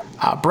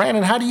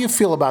 Brandon, how do you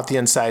feel about the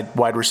inside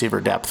wide receiver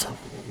depth?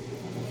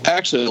 I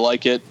actually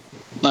like it.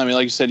 I mean,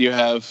 like you said, you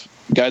have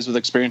guys with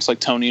experience like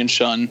Tony and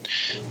Shun.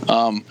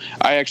 I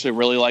actually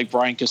really like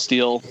Brian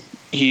Castile.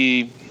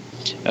 He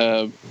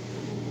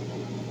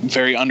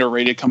very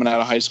underrated coming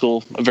out of high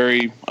school. A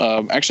very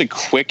actually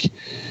quick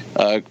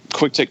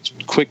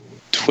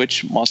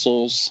twitch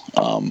muscles.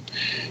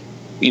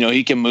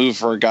 He can move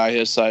for a guy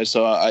his size.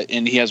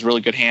 And he has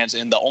really good hands.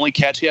 And the only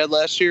catch he had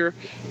last year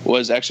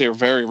was actually a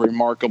very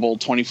remarkable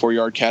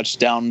 24-yard catch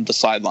down the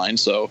sideline.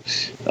 So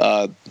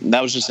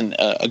that was just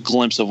a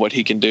glimpse of what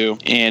he can do.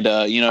 And,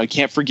 I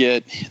can't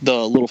forget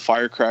the little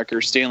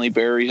firecracker, Stanley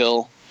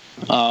Berryhill.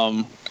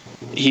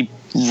 He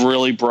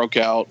really broke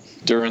out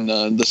during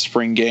the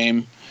spring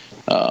game.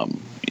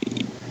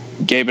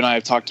 Gabe and I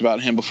have talked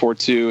about him before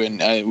too,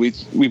 and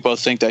we both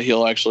think that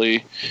he'll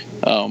actually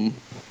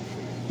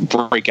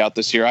break out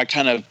this year. I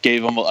kind of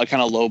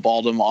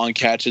lowballed him on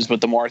catches, but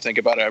the more I think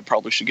about it, I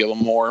probably should give him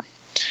more.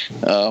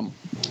 I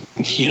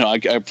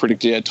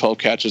predicted he had 12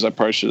 catches. I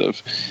probably should have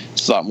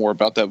thought more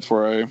about that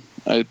before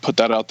I put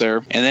that out there.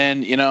 And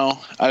then,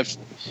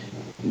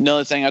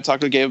 another thing I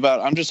talked to Gabe about,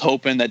 I'm just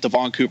hoping that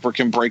Devon Cooper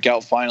can break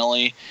out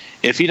finally.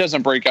 If he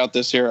doesn't break out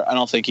this year, I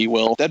don't think he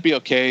will. That'd be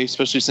okay,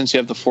 especially since you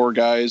have the four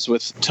guys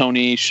with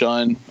Tony,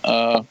 Shun,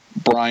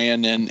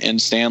 Brian,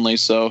 and Stanley.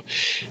 So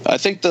I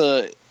think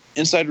the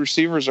inside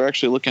receivers are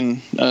actually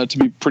looking to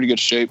be pretty good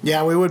shape.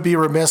 Yeah, we would be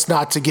remiss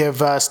not to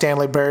give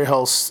Stanley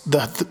Berryhill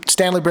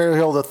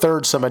the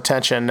third some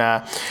attention.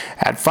 At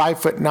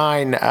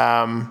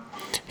 5'9",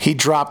 he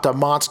dropped a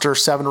monster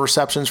 7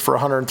 receptions for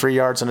 103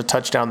 yards and a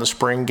touchdown in the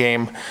spring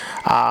game.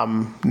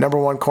 Number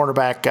one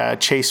cornerback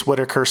Chase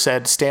Whitaker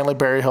said Stanley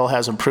Berryhill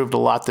has improved a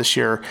lot this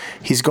year.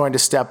 He's going to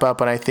step up,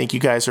 and I think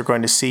you guys are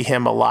going to see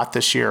him a lot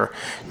this year,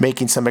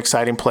 making some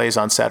exciting plays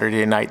on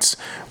Saturday nights.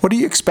 What are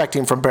you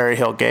expecting from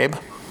Berryhill, Gabe?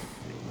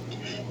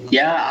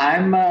 Yeah,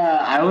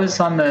 I was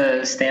on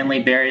the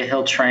Stanley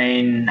Berryhill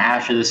train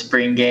after the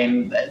spring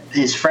game.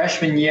 His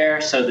freshman year,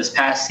 so this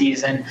past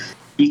season,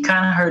 you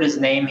kind of heard his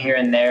name here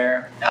and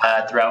there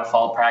throughout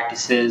fall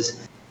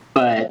practices.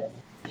 But,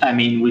 I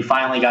mean, we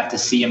finally got to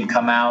see him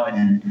come out,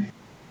 and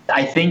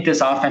I think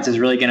this offense is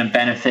really going to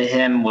benefit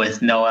him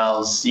with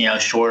Noel's,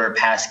 shorter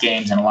pass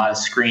games and a lot of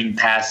screen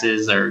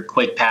passes or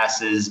quick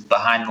passes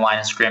behind the line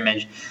of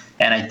scrimmage.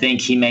 And I think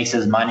he makes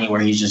his money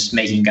where he's just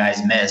making guys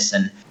miss.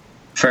 And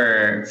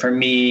for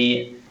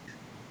me,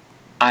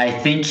 I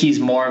think he's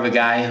more of a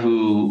guy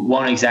who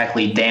won't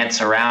exactly dance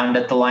around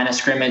at the line of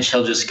scrimmage.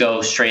 He'll just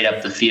go straight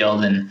up the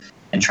field and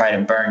try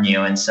to burn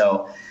you. And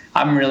so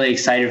I'm really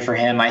excited for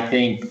him. I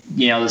think,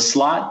 the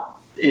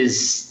slot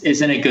is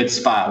in a good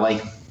spot.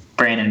 Like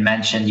Brandon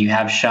mentioned, you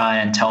have Sean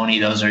and Tony.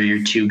 Those are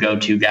your two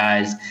go-to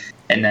guys.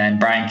 And then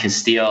Brian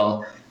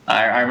Castile.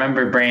 I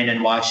remember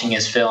Brandon watching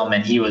his film,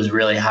 and he was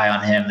really high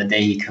on him the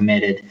day he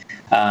committed.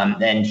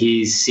 And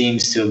he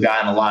seems to have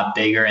gotten a lot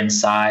bigger in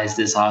size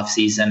this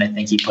offseason. I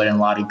think he put in a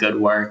lot of good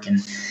work, and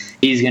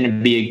he's going to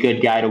be a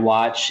good guy to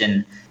watch.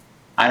 And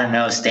I don't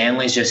know,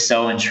 Stanley's just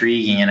so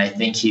intriguing, and I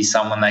think he's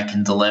someone that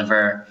can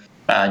deliver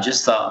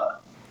just a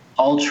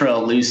ultra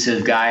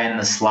elusive guy in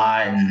the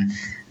slot, and,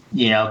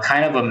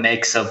 kind of a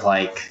mix of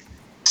like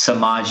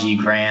Samaji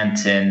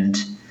Grant and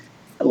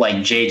like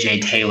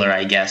JJ Taylor,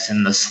 I guess,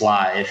 in the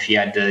slot, if you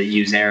had to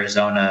use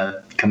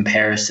Arizona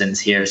comparisons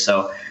here.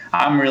 So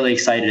I'm really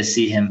excited to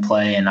see him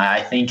play, and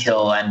I think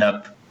he'll end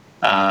up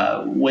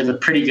with a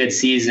pretty good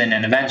season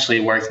and eventually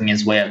working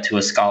his way up to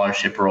a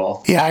scholarship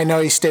role. Yeah, I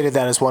know he stated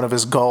that as one of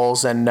his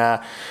goals, and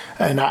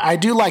I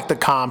do like the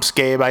comps,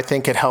 Gabe. I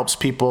think it helps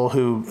people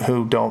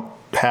who don't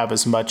have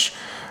as much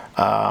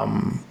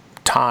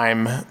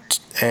time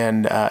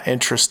and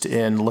interest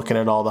in looking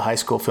at all the high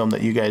school film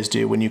that you guys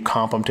do when you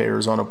comp them to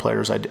Arizona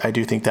players. I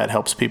do think that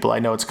helps people. I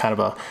know it's kind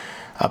of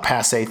a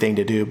passe thing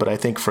to do, but I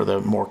think for the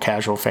more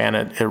casual fan,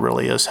 it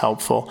really is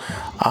helpful.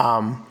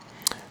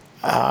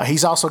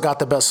 He's also got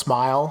the best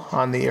smile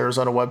on the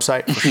Arizona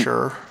website, for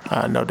sure.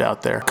 No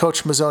doubt there.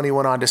 Coach Mazzone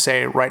went on to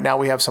say, right now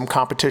we have some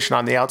competition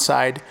on the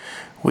outside.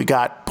 We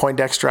got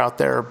Poindexter out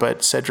there,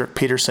 but Cedric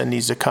Peterson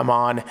needs to come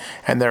on,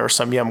 and there are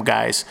some young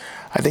guys.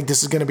 I think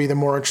this is going to be the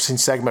more interesting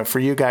segment for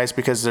you guys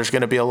because there's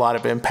going to be a lot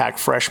of impact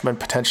freshmen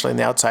potentially in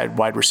the outside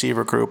wide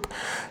receiver group.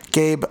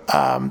 Gabe,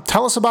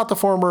 tell us about the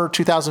former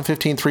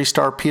 2015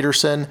 three-star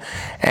Peterson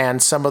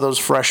and some of those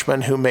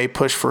freshmen who may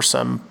push for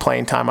some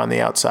playing time on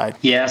the outside.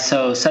 Yeah,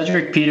 so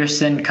Cedric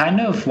Peterson,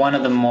 kind of one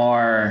of the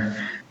more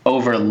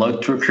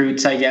overlooked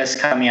recruits, I guess,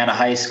 coming out of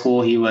high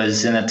school. He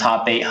was in the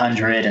top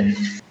 800, and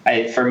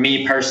for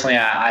me personally,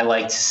 I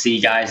like to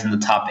see guys in the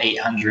top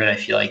 800. I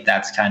feel like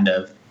that's kind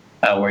of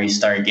where you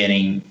start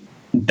getting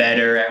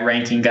better at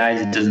ranking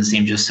guys. It doesn't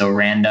seem just so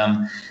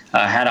random.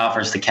 Had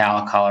offers to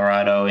Cal,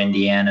 Colorado,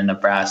 Indiana,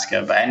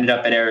 Nebraska, but I ended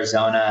up at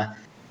Arizona.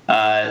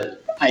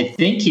 I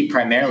think he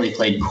primarily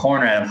played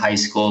corner out of high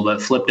school,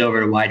 but flipped over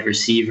to wide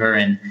receiver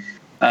and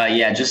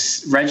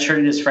just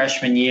redshirted his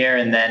freshman year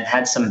and then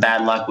had some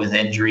bad luck with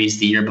injuries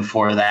the year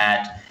before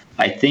that.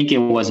 I think it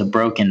was a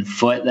broken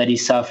foot that he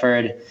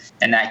suffered,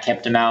 and that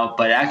kept him out,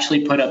 but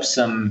actually put up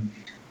some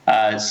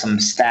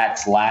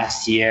stats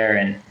last year.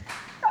 And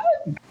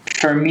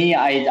for me,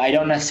 I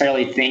don't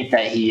necessarily think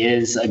that he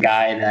is a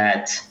guy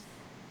that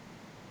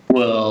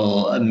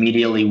will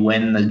immediately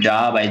win the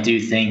job. I do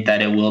think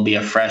that it will be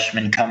a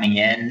freshman coming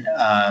in.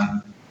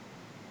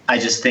 I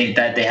just think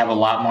that they have a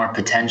lot more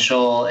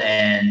potential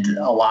and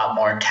a lot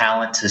more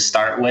talent to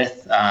start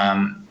with.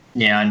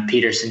 And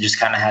Peterson just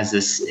kind of has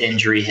this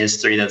injury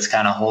history that's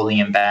kind of holding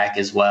him back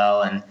as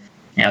well. And,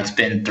 it's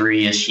been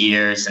 3-ish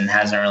years and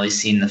hasn't really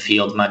seen the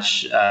field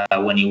much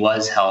when he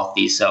was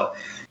healthy. So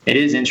it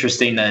is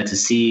interesting to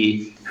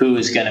see who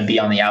is going to be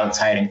on the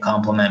outside and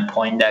complement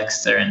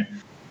Poindexter. And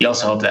you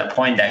also hope that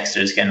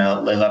Poindexter is going to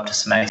live up to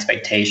some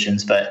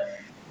expectations. But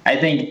I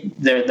think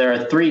there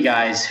are three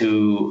guys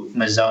who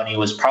Mazzone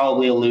was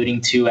probably alluding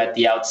to at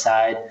the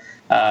outside.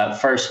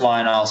 First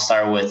one, I'll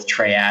start with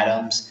Trey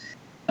Adams,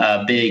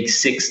 big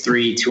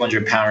 6'3",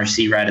 200-pound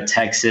receiver out of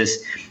Texas.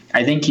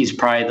 I think he's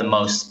probably the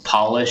most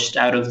polished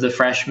out of the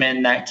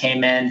freshmen that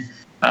came in.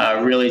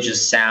 Really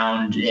just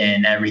sound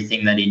in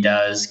everything that he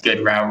does.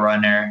 Good route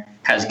runner,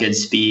 has good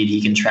speed.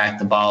 He can track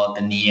the ball up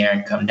in the air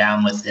and come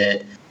down with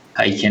it.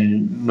 He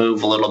can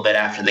move a little bit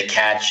after the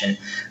catch. And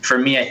for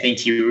me, I think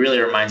he really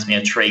reminds me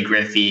of Trey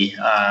Griffey,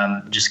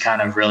 just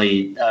kind of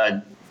really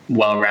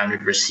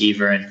well-rounded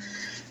receiver. And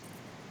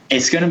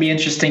it's going to be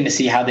interesting to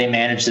see how they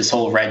manage this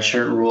whole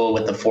redshirt rule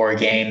with the 4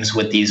 games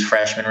with these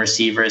freshman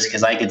receivers,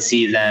 because I could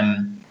see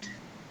them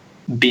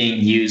being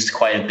used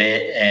quite a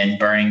bit and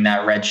burning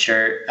that red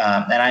shirt.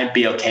 And I'd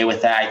be okay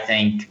with that. I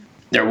think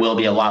there will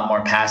be a lot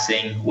more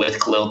passing with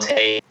Kalil,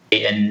 Tate,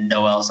 and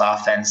Noel's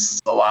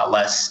offense, a lot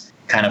less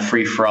kind of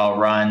free-for-all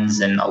runs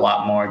and a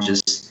lot more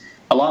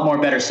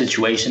better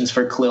situations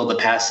for Kalil to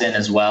pass in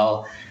as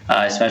well.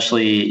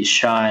 Especially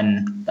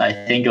Sean, I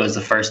think it was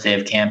the first day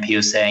of camp, he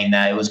was saying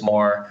that it was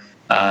more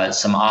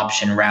some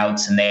option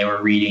routes and they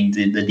were reading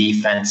the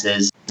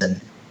defenses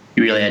and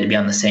you really had to be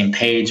on the same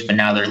page, but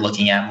now they're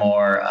looking at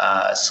more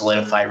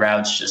solidified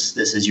routes. Just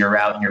this is your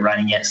route and you're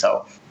running it.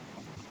 So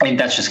I think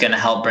that's just going to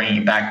help bring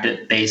you back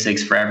to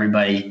basics for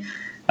everybody.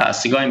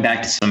 So going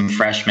back to some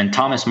freshmen,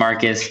 Thomas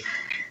Marcus,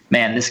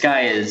 man, this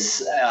guy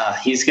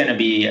he's going to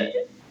be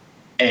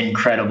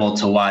incredible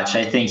to watch.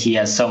 I think he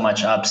has so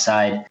much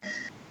upside.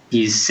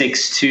 He's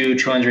 6'2",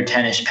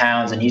 210-ish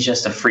pounds, and he's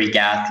just a freak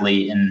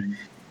athlete. And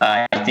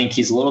I think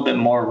he's a little bit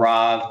more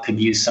raw, could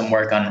use some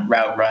work on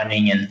route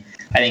running, and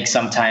I think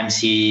sometimes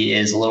he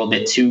is a little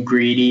bit too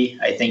greedy.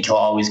 I think he'll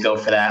always go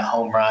for that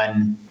home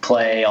run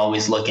play,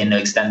 always looking to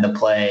extend the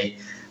play.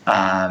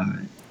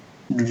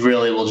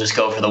 Really will just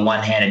go for the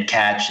one-handed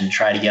catch and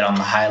try to get on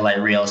the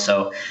highlight reel.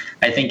 So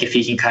I think if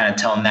he can kind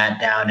of tone that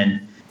down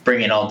and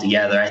bring it all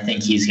together, I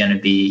think he's going to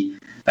be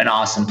an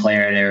awesome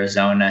player at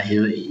Arizona.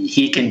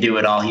 He can do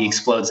it all. He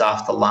explodes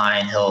off the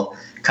line. He'll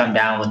come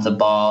down with the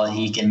ball.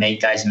 He can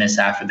make guys miss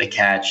after the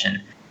catch.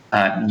 And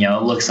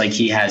it looks like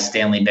he has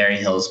Stanley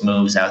Berryhill's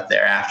moves out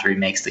there after he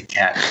makes the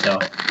catch. So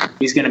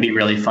he's going to be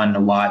really fun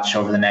to watch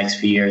over the next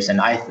few years.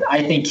 And I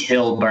think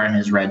he'll burn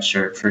his red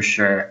shirt for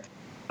sure.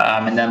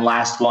 And then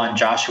last one,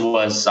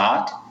 Joshua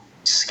Scott.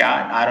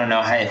 I don't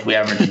know if we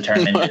ever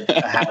determined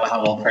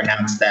how we'll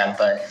pronounce that,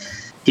 but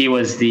he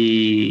was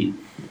the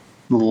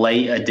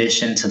late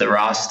addition to the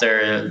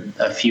roster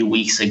a few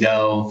weeks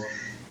ago.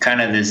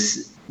 Kind of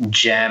this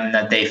gem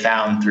that they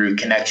found through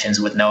connections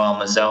with Noel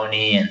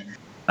Mazzone. And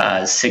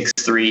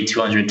 6'3",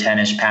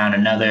 210-ish pound.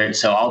 Another,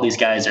 so all these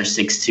guys are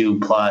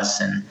 6'2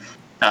 plus, and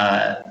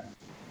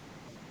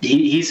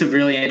he's a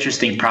really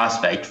interesting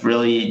prospect.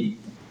 Really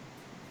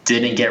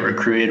didn't get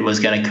recruited, was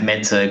going to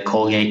commit to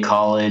Colgate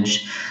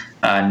College,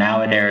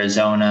 now at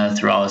EraZona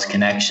through all his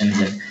connections.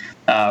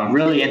 And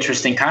really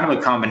interesting, kind of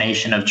a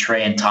combination of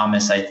Trey and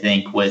Thomas, I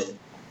think, with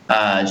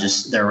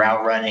just their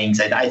route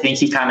runnings. I think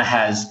he kind of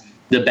has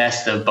the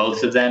best of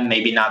both of them,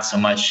 maybe not so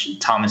much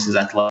Thomas's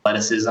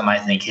athleticism. I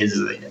think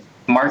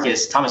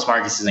Thomas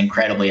Marcus is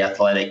incredibly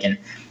athletic, and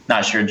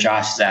not sure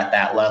Josh is at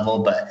that level,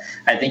 but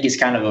I think he's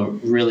kind of a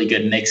really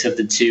good mix of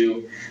the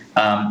two.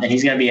 And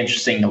he's going to be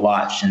interesting to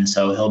watch. And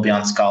so he'll be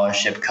on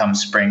scholarship come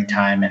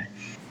springtime.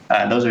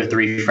 And those are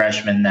three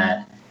freshmen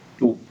that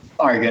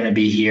are going to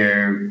be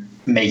here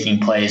making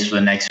plays for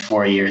the next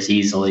 4 years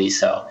easily.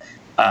 So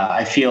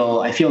I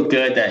feel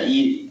good that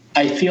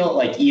I feel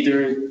like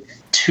either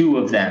two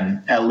of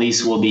them at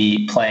least will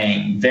be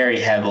playing very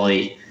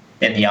heavily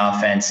in the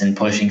offense and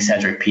pushing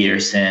Cedric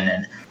Peterson.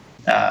 And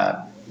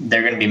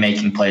they're going to be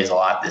making plays a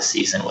lot this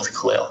season with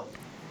Kalil.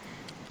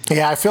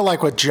 Yeah, I feel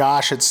like with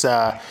Josh, it's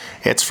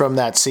from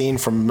that scene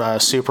from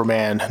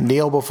Superman,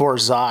 kneel before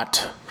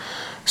Zot.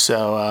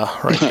 So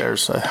right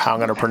there's how I'm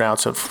going to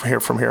pronounce it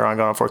from here on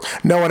going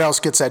forth. No one else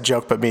gets that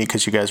joke but me,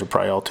 because you guys are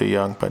probably all too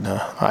young, but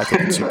I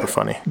think it's super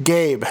funny.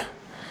 Gabe,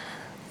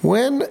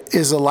 when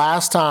is the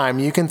last time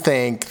you can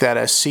think that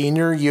a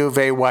senior U of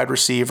A wide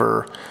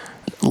receiver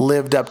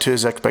lived up to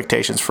his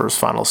expectations for his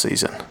final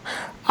season?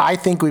 I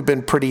think we've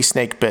been pretty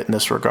snake bit in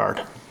this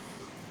regard.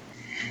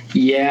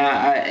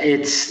 Yeah,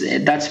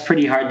 that's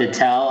pretty hard to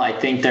tell. I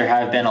think there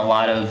have been a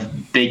lot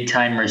of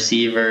big-time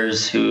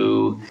receivers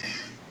who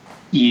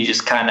you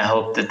just kind of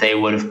hope that they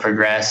would have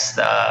progressed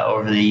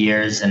over the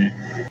years. And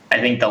I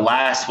think the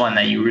last one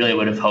that you really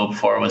would have hoped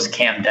for was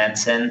Cam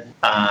Denson,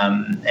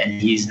 and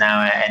he's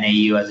now at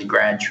NAU as a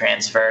grad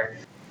transfer.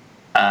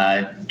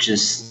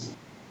 Just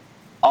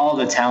all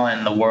the talent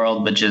in the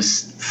world, but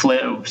just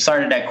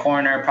started at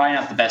corner, probably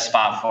not the best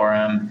spot for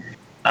him,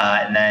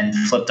 and then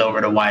flipped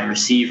over to wide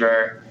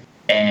receiver.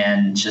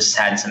 And just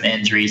had some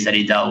injuries that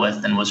he dealt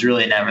with, and was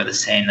really never the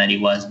same that he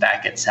was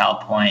back at Sal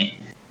Point.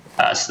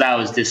 So that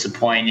was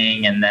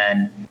disappointing. And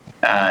then,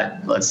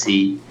 let's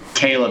see,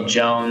 Caleb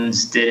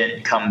Jones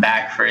didn't come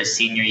back for his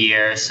senior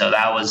year. So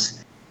that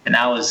was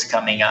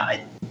coming up.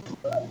 It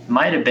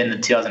might have been the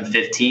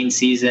 2015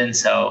 season.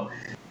 So,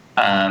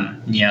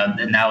 and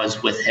that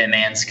was with him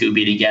and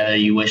Scooby together.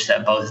 You wish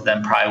that both of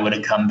them probably would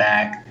have come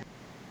back.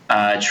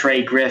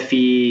 Trey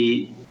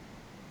Griffey,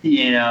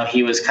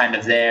 he was kind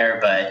of there,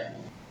 but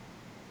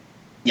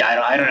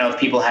yeah, I don't know if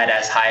people had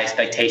as high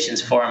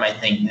expectations for him. I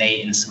think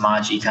Nate and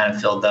Samaji kind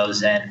of filled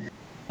those in.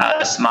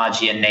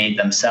 Samaji and Nate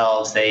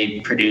themselves,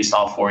 they produced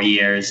all 4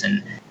 years,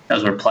 and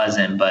those were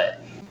pleasant.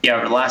 But yeah,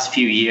 over the last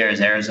few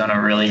years,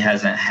 EraZona really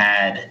hasn't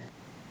had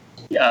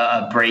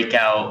a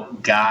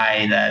breakout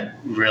guy that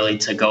really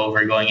took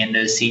over going into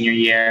his senior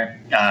year.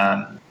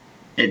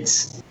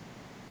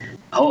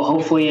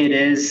 Hopefully it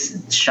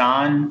is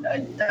Sean.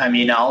 I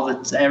mean,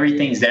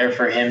 everything's there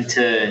for him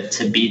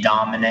to be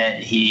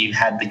dominant. He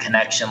had the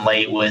connection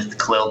late with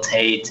Kalil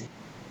Tate.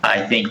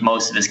 I think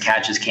most of his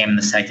catches came in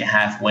the second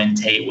half when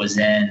Tate was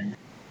in.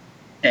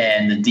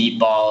 And the deep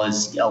ball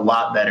is a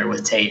lot better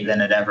with Tate than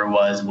it ever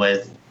was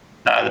with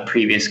the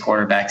previous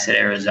quarterbacks at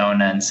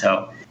EraZona. And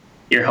so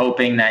you're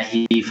hoping that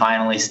he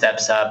finally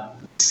steps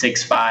up,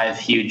 6'5",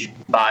 huge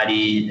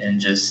body,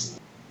 and just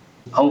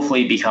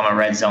hopefully become a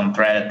red zone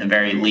threat at the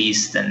very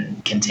least,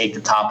 and can take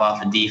the top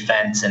off of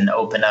defense and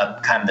open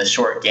up kind of the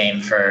short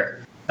game for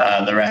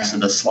the rest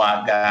of the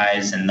slot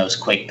guys and those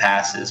quick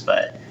passes.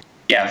 But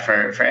yeah,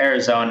 for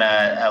EraZona,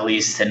 at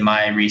least in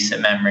my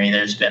recent memory,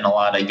 there's been a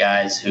lot of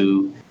guys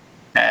who,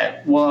 for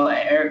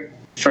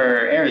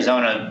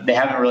EraZona, they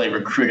haven't really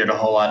recruited a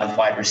whole lot of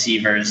wide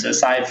receivers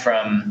aside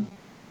from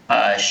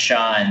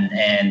Sean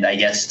and I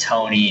guess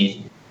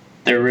Tony.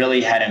 There really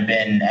hadn't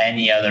been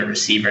any other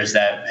receivers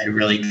that had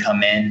really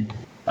come in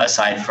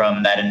aside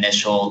from that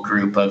initial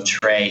group of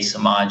Trey,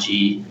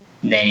 Samaji,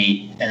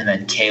 Nate, and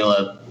then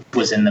Caleb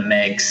was in the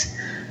mix.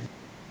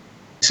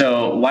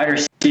 So wide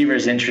receiver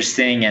is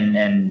interesting,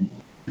 and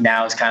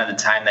now is kind of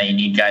the time that you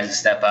need guys to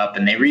step up.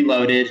 And they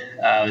reloaded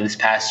this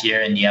past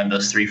year, and you have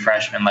those three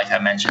freshmen like I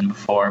mentioned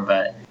before.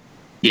 But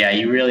yeah,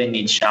 you really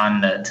need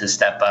Sean to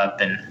step up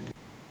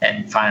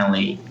and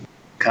finally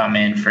come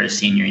in for his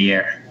senior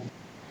year.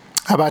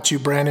 How about you,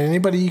 Brandon?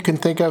 Anybody you can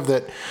think of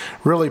that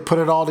really put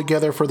it all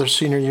together for their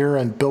senior year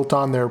and built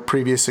on their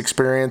previous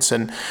experience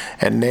and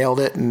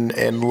nailed it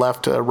and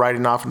left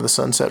riding off into the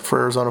sunset for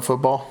EraZona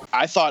football?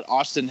 I thought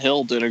Austin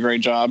Hill did a great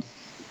job.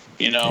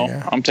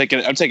 Yeah. I'm taking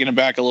it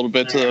back a little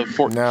bit to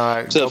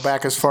the go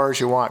back as far as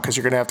you want, because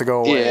you're going to have to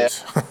go away.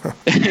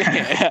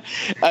 Yeah.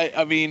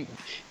 I mean,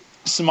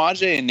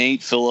 Samaje and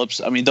Nate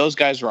Phillips, I mean, those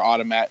guys were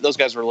automatic. Those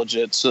guys were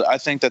legit. So I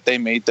think that they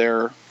made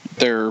their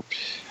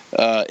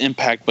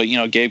impact, but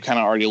Gabe kind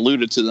of already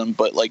alluded to them.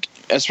 But like,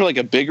 as for like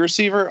a big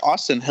receiver,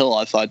 Austin Hill,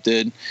 I thought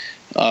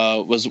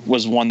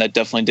was one that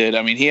definitely did.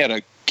 I mean, he had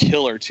a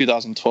killer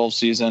 2012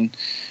 season.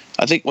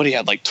 I think what he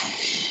had like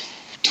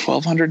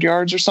 1,200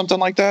 yards or something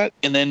like that.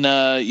 And then,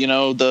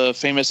 the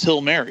famous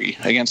Hail Mary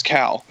against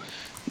Cal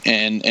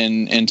in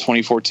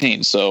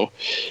 2014. So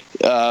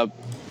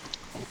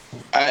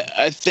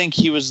I think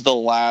he was the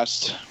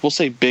last, we'll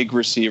say, big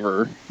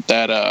receiver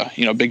that,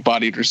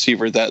 big-bodied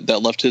receiver that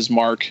left his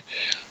mark.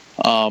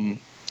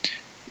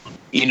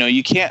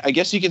 You can't, I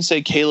guess you can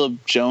say Caleb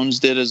Jones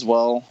did as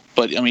well.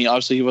 But, I mean,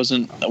 obviously he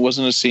wasn't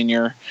a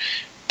senior.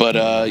 But,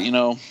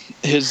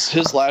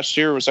 his last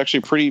year was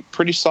actually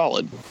pretty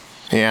solid.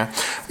 Yeah.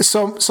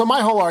 So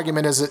my whole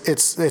argument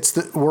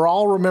is we're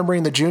all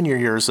remembering the junior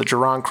years, the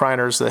Jerron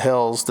Kreiners, the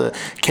Hills, the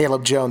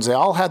Caleb Jones. They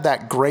all had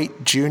that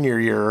great junior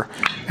year,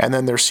 and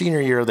then their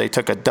senior year they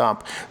took a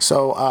dump.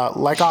 So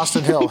like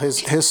Austin Hill,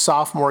 his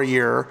sophomore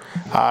year,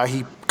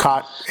 he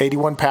caught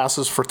 81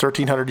 passes for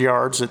 1,300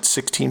 yards at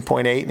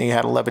 16.8, and he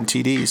had 11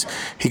 TDs.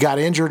 He got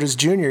injured his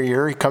junior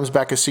year. He comes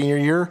back his senior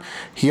year.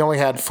 He only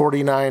had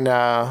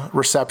 49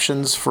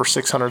 receptions for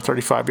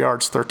 635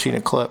 yards, 13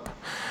 a clip.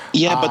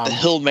 Yeah, but the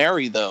Hail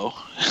Mary, though.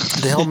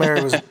 The Hail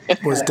Mary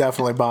was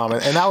definitely bombing,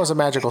 and that was a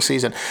magical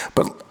season.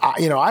 But,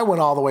 I went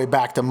all the way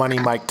back to Money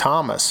Mike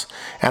Thomas,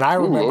 and I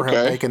remember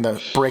him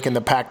breaking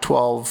the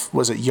Pac-12,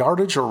 was it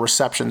yardage or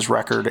receptions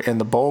record in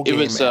the bowl game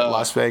at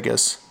Las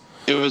Vegas?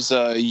 It was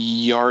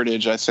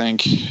yardage, I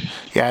think.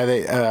 Yeah,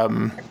 they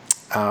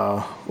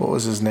what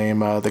was his name?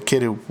 The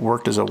kid who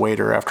worked as a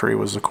waiter after he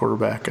was a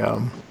quarterback.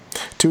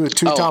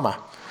 Tuitama.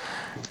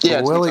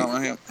 Yeah,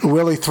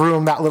 Willie threw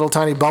him that little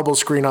tiny bubble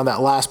screen on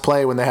that last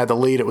play when they had the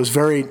lead. It was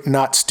very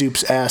not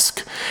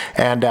Stoops-esque,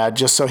 and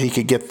just so he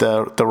could get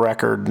the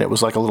record, and it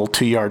was like a little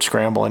 2-yard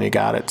scramble, and he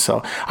got it.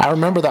 So I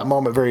remember that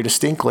moment very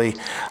distinctly.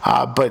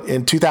 But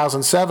in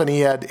 2007, he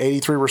had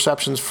 83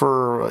 receptions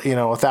for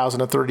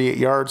 1,038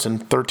 yards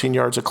and 13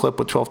 yards a clip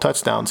with 12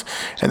 touchdowns.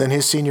 And then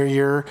his senior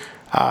year,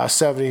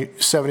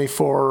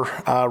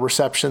 74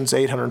 receptions,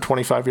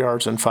 825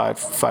 yards, and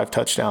five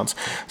touchdowns.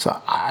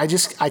 So I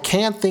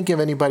can't think of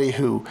anybody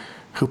who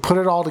put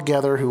it all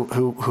together,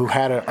 who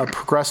had a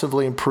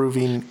progressively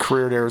improving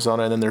career at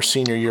Arizona, and then their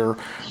senior year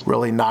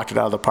really knocked it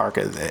out of the park.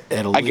 It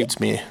eludes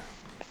me.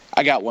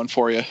 I got one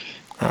for you.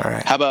 All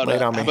right. How about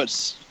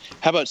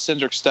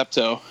Cindric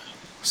Steptoe?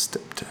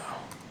 Steptoe.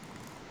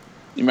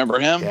 You remember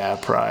him? Yeah,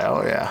 probably.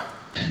 Oh yeah.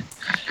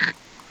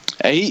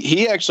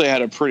 He actually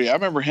had I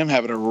remember him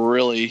having a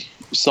really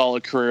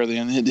solid career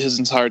his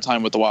entire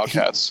time with the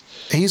Wildcats.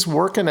 He's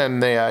working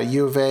in the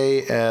U of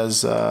A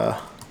as,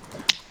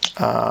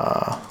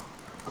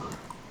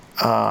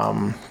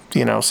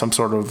 some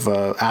sort of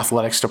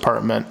athletics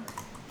department,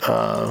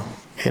 I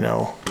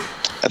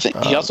think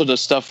he also does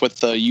stuff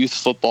with youth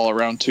football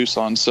around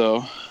Tucson,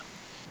 so.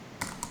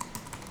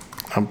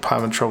 I'm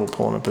having trouble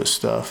pulling up his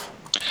stuff.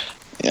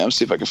 Yeah, let's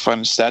see if I can find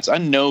his stats. I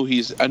know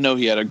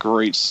he had a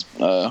great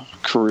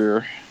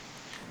career.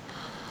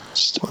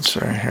 What's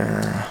right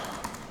here?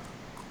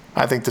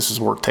 I think this is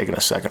worth taking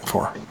a second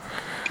for.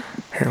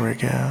 Here we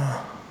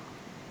go.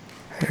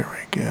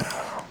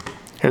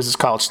 Here's his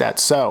college stats.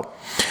 So,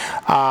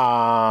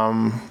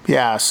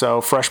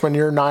 so freshman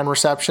year, 9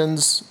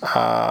 receptions,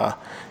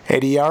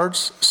 80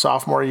 yards.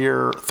 Sophomore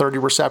year, 30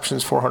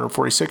 receptions,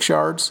 446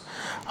 yards,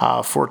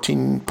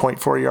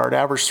 14.4 yard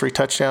average, 3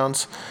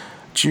 touchdowns.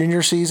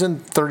 Junior season,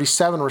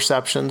 37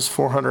 receptions,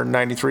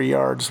 493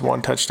 yards,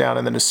 1 touchdown.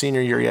 And then his senior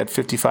year, he had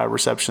 55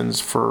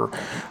 receptions for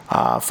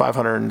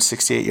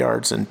 568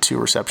 yards and 2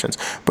 receptions.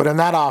 But in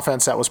that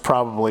offense, that was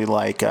probably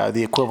like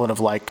the equivalent of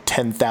like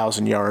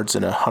 10,000 yards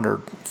and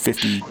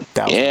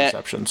 150,000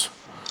 receptions.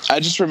 I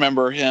just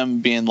remember him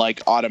being like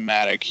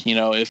automatic.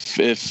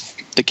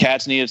 If the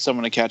Cats needed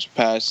someone to catch a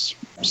pass,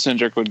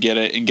 Cindric would get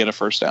it and get a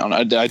first down.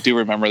 I do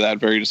remember that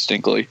very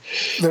distinctly.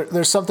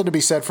 There's something to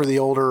be said for the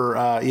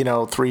older,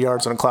 3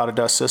 yards in a cloud of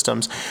dust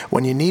systems.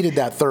 When you needed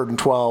that 3rd and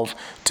 12,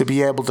 to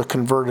be able to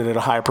convert it at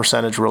a high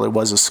percentage really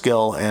was a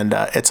skill, and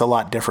it's a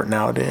lot different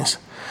nowadays.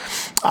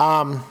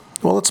 Well,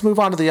 let's move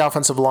on to the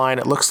offensive line.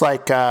 It looks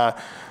like the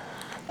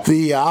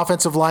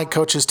offensive line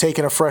coach has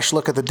taken a fresh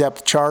look at the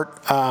depth chart.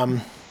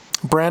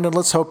 Brandon,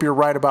 let's hope you're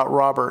right about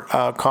Robert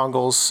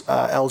Congle's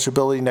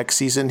eligibility next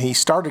season. He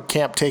started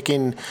camp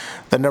taking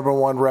the number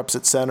 1 reps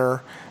at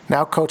center.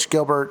 Now Coach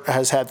Gilbert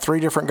has had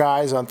 3 different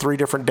guys on 3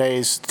 different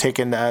days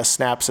taking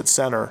snaps at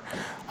center.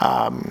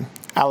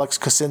 Alex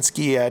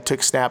Kosinski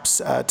took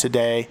snaps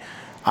yesterday.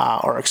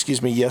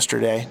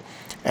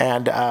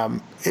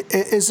 And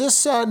is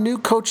this new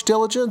coach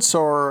diligence,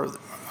 or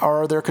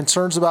are there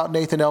concerns about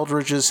Nathan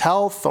Eldridge's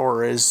health,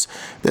 or is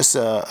this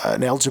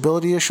an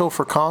eligibility issue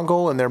for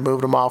Congle and they're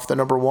moving him off the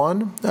number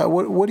 1?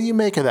 What do you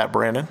make of that,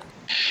 Brandon?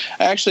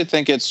 I actually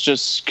think it's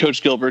just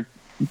Coach Gilbert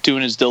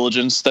doing his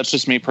diligence. That's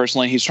just me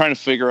personally. He's trying to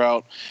figure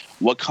out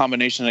what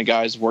combination of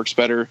guys works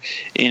better.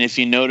 And if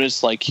you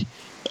notice, guys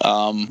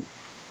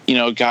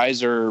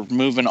are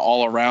moving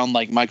all around,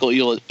 like Michael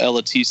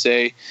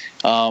Elatise,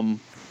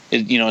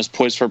 is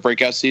poised for a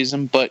breakout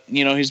season, but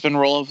he's been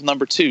rolling with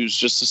number 2s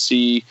just to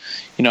see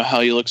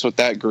how he looks with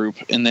that group.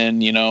 And then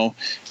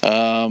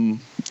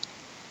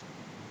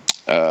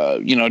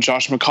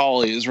Josh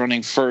McCauley is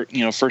running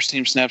first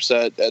team snaps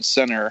at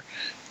center,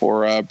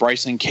 or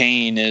Bryson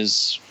Kane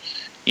is,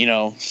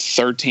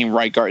 third team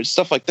right guard,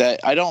 stuff like that.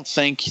 I don't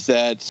think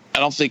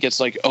it's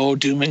like, oh,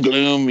 doom and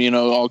gloom,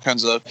 all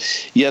kinds of.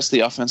 Yes, the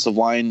offensive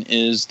line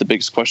is the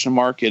biggest question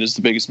mark. It is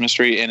the biggest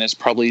mystery, and it's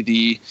probably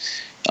the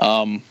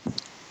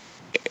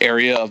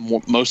area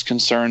of most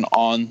concern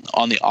on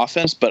the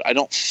offense. But I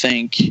don't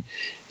think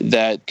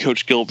that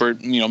Coach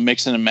Gilbert,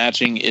 mixing and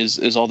matching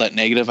is all that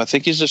negative. I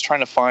think he's just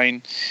trying to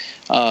find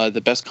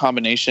the best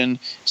combination,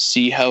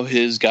 see how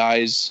his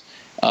guys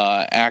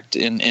act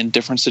in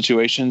different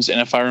situations.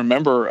 And if I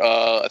remember,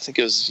 I think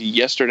it was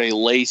yesterday,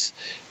 Lath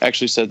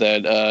actually said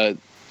that,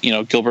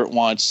 Gilbert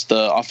wants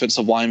the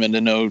offensive lineman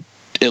to know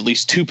at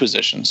least two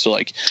positions. So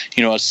like,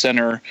 a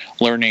center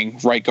learning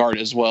right guard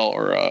as well,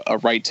 or a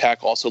right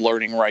tackle also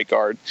learning right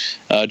guard,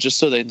 just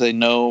so they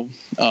know,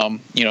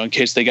 in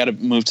case they got to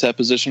move to that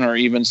position, or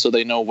even so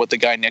they know what the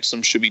guy next to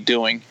them should be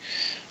doing,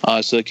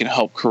 so they can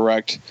help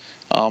correct.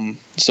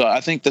 So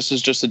I think this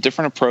is just a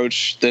different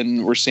approach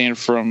than we're seeing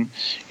from,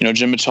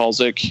 Jim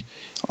Michalczyk.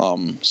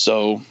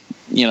 So,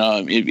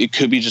 it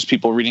could be just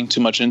people reading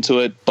too much into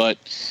it, but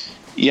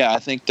yeah, I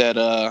think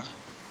that,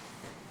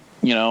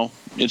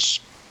 it's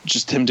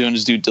just him doing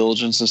his due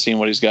diligence and seeing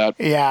what he's got.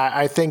 Yeah,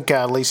 I think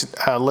at least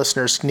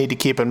listeners need to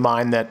keep in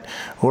mind that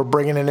we're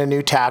bringing in a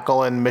new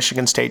tackle in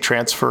Michigan State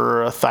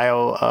transfer,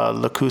 Theo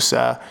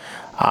Lacusa.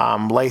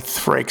 Lath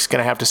Frake's going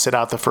to have to sit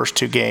out the first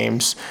two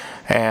games,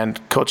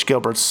 and Coach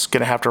Gilbert's going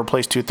to have to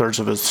replace 2/3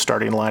 of his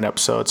starting lineup,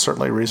 so it's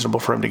certainly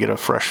reasonable for him to get a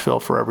fresh feel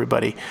for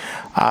everybody.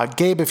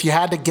 Gabe, if you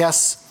had to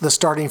guess the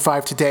starting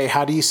five today,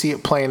 how do you see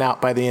it playing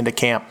out by the end of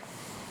camp?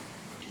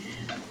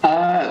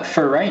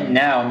 For right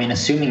now,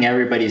 assuming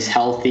everybody's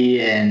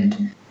healthy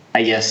and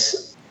I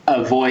guess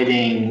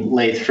avoiding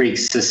Lath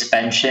Freak's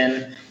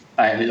suspension,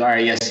 or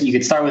I guess you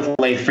could start with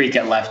Lath Freak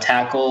at left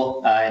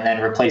tackle, and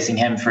then replacing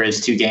him for his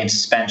 2-game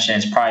suspension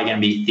is probably going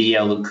to be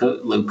Theo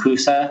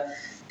Lacusa.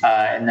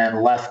 And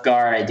then left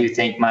guard, I do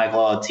think Michael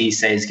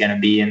Altise is going to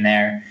be in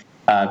there,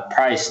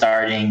 probably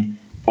starting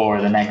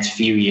for the next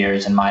few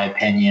years, in my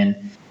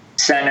opinion.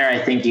 Center, I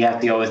think you have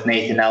to go with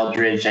Nathan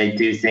Eldridge. I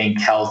do think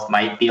health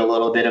might be a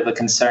little bit of a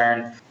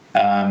concern.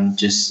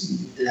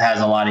 Just has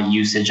a lot of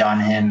usage on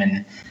him,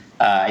 and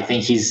I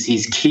think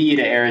he's key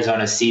to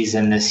Arizona's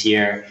season this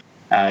year.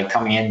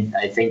 Coming in,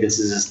 I think this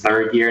is his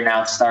third year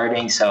now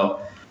starting, so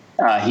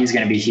he's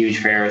going to be huge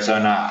for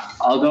Arizona.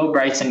 I'll go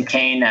Bryson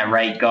Kane at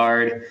right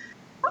guard.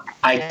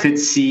 I could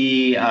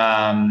see,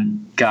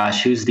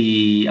 who's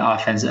the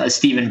offense?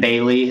 Stephen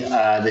Bailey,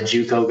 the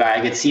JUCO guy.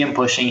 I could see him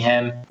pushing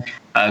him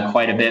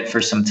quite a bit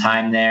for some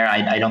time there.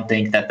 I don't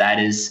think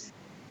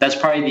that's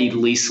probably the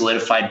least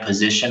solidified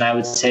position, I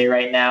would say,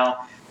 right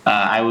now.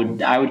 I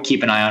would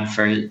keep an eye on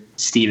for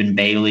Stephen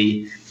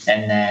Bailey,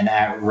 and then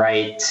at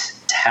right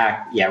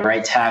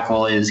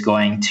tackle is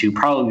going to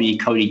probably be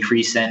Cody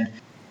Creason,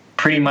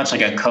 pretty much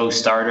like a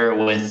co-starter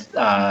with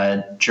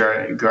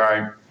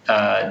Gerard.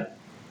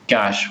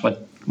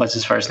 What's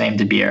his first name?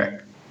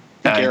 DeBeer.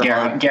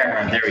 Gerhard.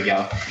 There we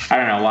go. I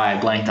don't know why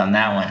I blanked on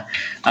that one.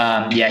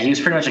 He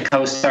was pretty much a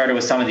co-starter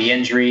with some of the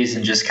injuries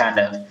and just kind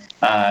of,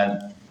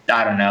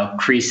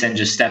 Creason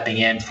just stepping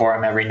in for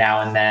him every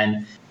now and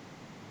then.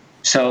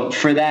 So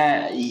for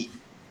that,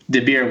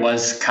 DeBeer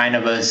was kind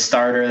of a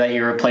starter that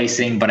you're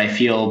replacing, but I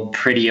feel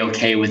pretty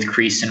okay with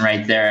Creason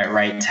right there at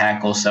right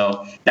tackle.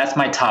 So that's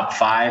my top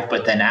 5.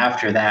 But then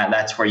after that,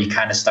 that's where you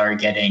kind of start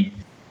getting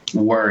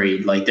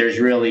worried. Like, there's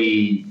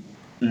really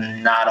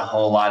not a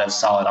whole lot of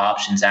solid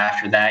options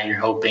after that. You're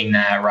hoping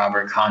that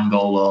Robert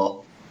Congo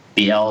will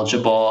be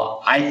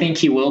eligible. I think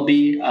he will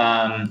be.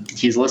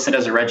 He's listed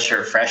as a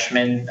redshirt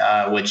freshman,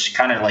 which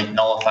kind of like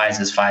nullifies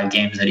his 5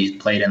 games that he's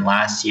played in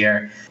last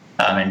year,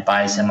 and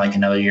buys him like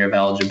another year of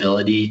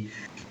eligibility.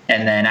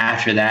 And then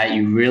after that,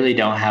 you really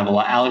don't have a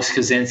lot. Alex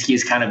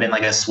Kozinski's kind of been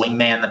like a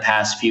swingman the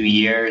past few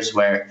years,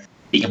 where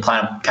he can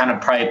kind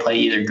of probably play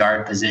either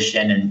guard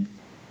position and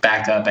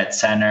back up at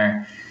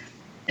center.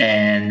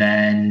 And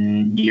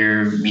then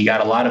you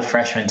got a lot of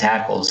freshman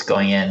tackles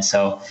going in.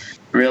 So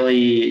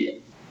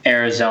really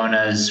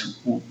Arizona's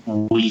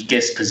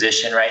weakest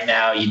position right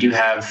now. You do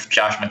have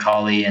Josh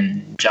McCauley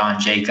and John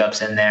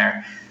Jacobs in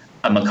there.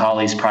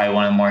 McCauley's probably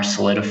one of the more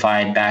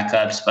solidified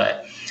backups,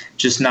 but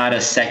just not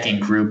a second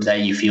group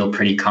that you feel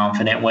pretty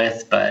confident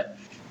with. But,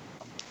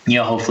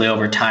 hopefully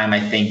over time, I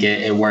think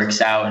it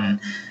works out. And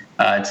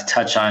to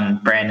touch on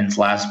Brandon's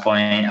last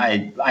point,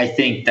 I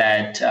think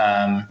that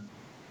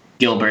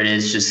Gilbert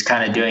is just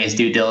kind of doing his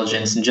due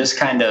diligence and just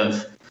kind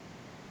of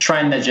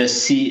trying to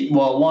just see.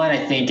 Well, one,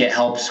 I think it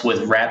helps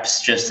with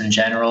reps just in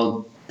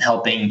general,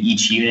 helping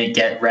each unit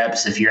get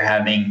reps. If you're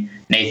having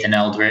Nathan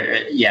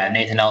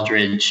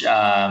Eldridge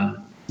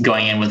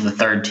going in with the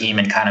third team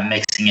and kind of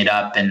mixing it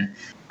up, and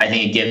I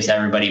think it gives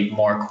everybody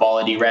more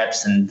quality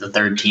reps, and the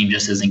third team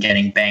just isn't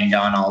getting banged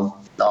on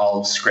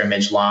all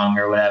scrimmage long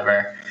or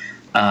whatever.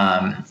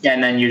 And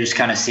then you're just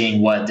kind of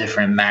seeing what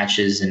different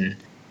matches and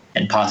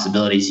and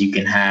possibilities you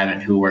can have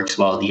and who works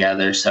well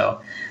together.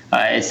 So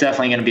it's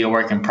definitely going to be a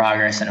work in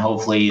progress, and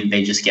hopefully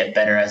they just get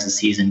better as the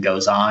season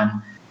goes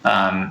on,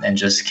 and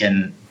just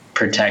can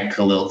protect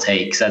Kalil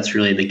Tate, because that's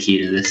really the key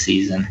to this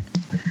season.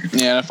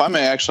 Yeah, and if I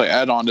may actually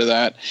add on to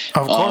that.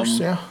 Of course,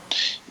 yeah.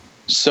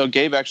 So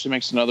Gabe actually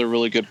makes another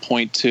really good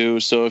point too.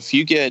 So if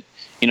you get,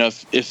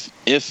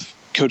 if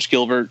Coach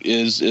Gilbert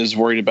is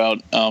worried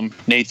about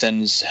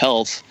Nathan's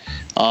health,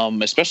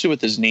 especially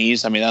with his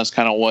knees. I mean, that's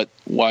kind of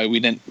why we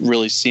didn't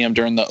really see him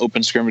during the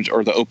open scrimmage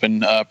or the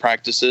open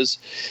practices,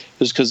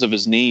 was because of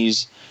his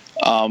knees.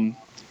 And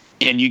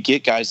you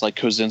get guys like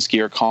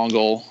Kozinski or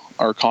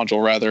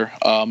Conjal rather,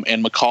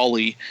 and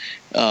McCauley,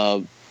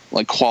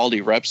 like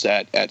quality reps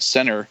at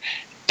center.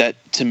 That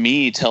to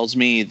me tells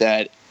me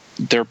that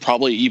they're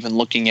probably even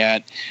looking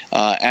at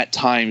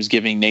times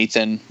giving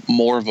Nathan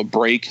more of a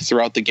break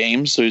throughout the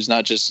game, so he's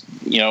not just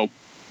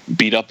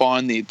beat up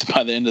on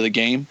by the end of the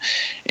game,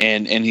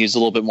 and he's a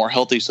little bit more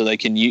healthy, so they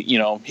can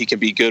he can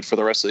be good for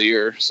the rest of the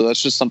year. So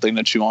that's just something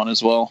to chew on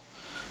as well.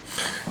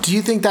 Do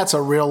you think that's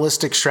a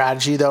realistic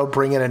strategy, though,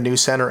 bringing a new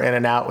center in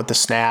and out with the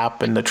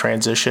snap and the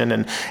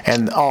transition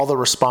and all the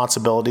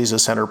responsibilities a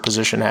center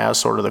position has,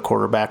 sort of the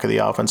quarterback of the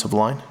offensive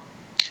line?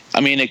 I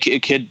mean,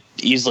 it could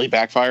easily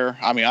backfire.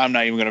 I mean, I'm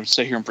not even going to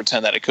sit here and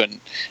pretend that it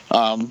couldn't.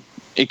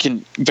 It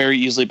can very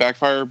easily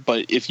backfire,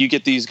 but if you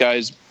get these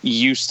guys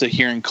used to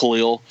hearing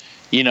Kalil,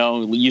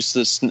 used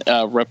to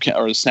the rep count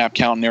or the snap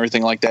count and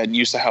everything like that, and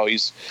used to how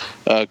he's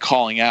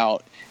calling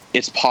out,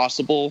 it's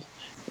possible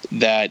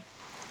that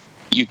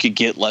you could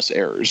get less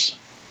errors.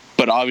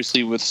 But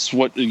obviously with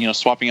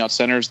swapping out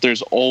centers,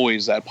 there's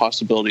always that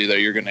possibility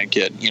that you're going to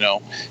get,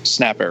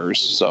 snap errors.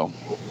 So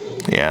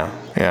Yeah,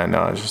 no,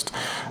 I was just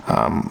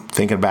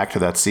thinking back to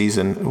that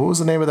season. What was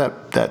the name of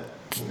that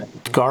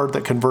guard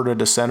that converted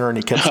to center and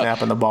he kept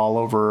snapping the ball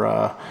over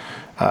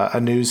a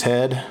news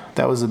head?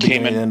 That was the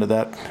beginning and end of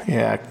that.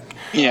 Yeah.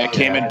 Yeah,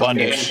 Cayman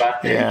Bundish.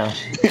 Yeah,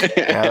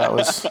 that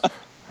was...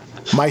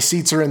 My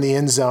seats are in the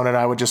end zone, and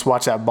I would just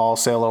watch that ball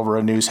sail over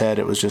a news head.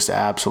 It was just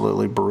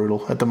absolutely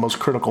brutal at the most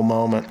critical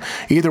moment.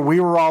 Either we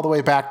were all the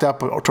way backed up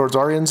towards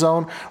our end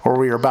zone, or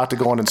we were about to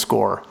go in and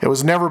score. It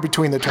was never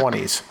between the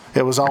 20s.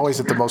 It was always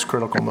at the most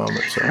critical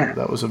moment. So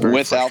that was a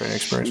very frustrating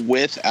experience.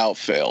 Without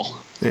fail.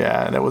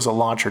 Yeah, and it was a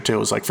launcher, too. It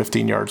was like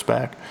 15 yards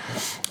back.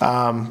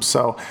 I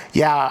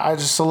was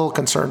just a little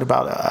concerned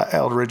about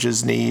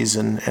Eldridge's knees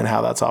and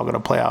how that's all going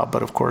to play out.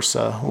 But, of course,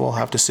 we'll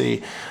have to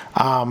see.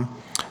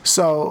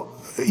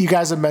 You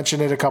guys have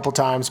mentioned it a couple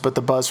times, but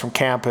the buzz from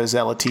camp is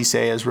Tate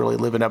is really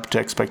living up to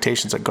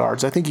expectations at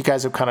guards. I think you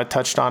guys have kind of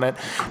touched on it.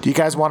 Do you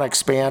guys want to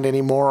expand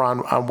any more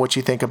on what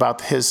you think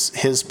about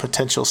his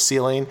potential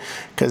ceiling?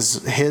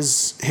 Because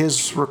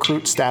his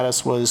recruit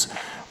status was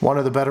one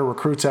of the better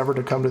recruits ever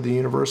to come to the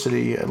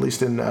university, at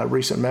least in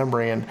recent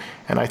memory. And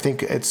I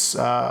think it's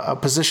a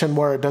position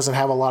where it doesn't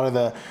have a lot of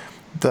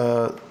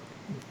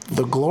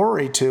the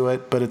glory to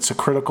it, but it's a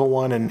critical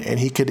one, and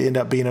he could end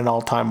up being an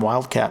all-time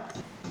Wildcat.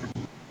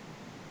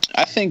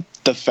 I think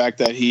the fact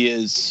that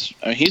he's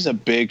a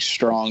big,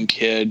 strong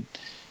kid,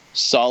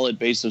 solid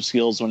base of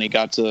skills when he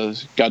got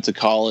to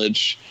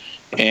college,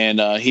 and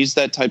he's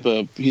that type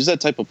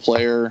of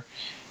player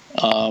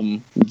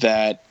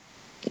that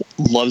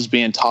loves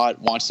being taught,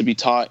 wants to be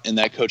taught, and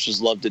that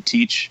coaches love to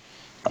teach.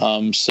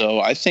 So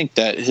I think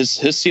that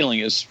his ceiling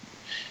is,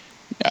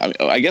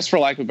 I guess, for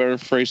lack of a better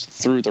phrase,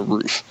 through the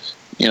roof.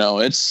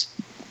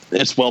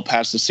 It's well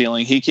past the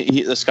ceiling.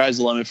 The sky's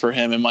the limit for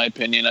him, in my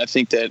opinion. I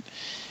think that.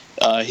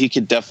 He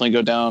could definitely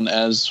go down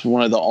as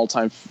one of the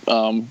all-time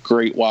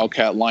great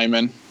Wildcat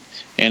linemen.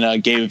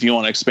 And Gabe, if you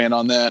want to expand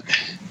on that.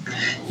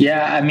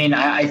 Yeah, I mean,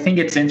 I think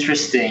it's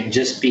interesting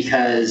just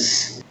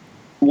because,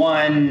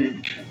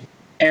 one,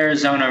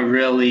 Arizona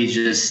really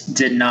just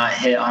did not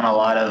hit on a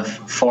lot of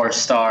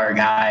four-star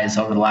guys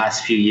over the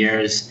last few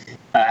years.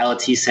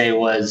 Tate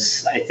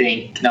was, I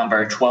think,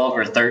 number 12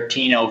 or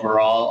 13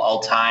 overall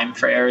all-time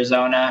for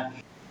Arizona.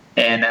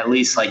 And at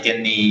least like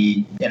in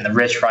the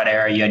Rich Rod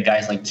era, you had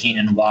guys like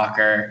Keenan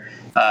Walker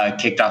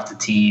kicked off the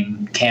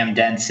team, Cam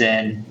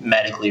Denson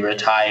medically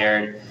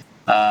retired.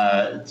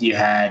 You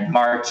had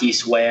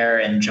Marquise Ware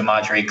and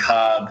Jamadre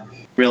Cobb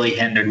really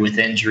hindered with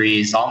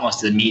injuries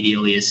almost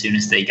immediately as soon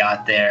as they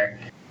got there.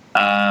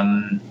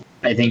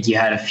 I think you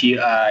had a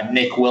few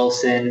Nick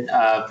Wilson,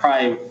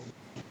 probably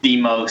the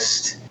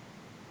most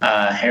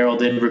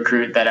heralded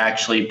recruit that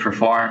actually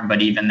performed,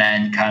 but even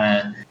then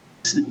kind of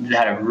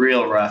had a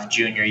real rough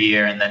junior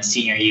year, and then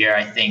senior year,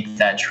 I think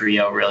that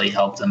trio really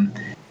helped them.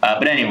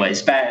 But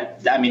anyways,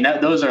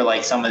 those are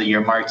like some of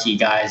your marquee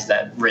guys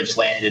that Rich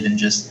landed and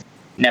just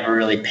never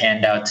really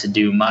panned out to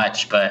do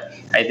much. But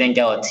I think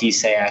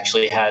Tate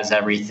actually has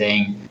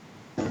everything.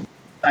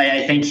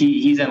 I think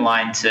he's in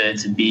line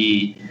to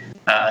be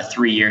a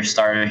 3-year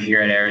starter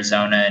here at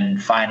Arizona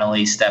and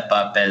finally step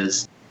up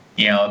as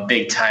a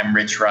big time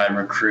Rich Rod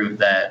recruit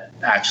that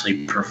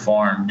actually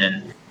performed.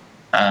 And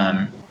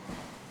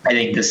I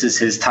think this is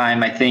his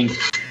time. I think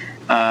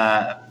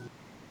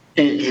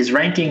his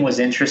ranking was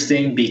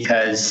interesting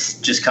because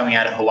just coming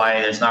out of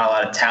Hawaii, there's not a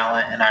lot of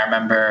talent. And I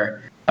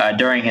remember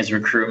during his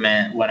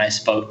recruitment, when I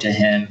spoke to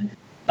him,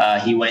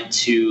 he went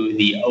to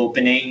the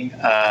opening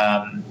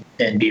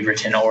in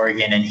Beaverton,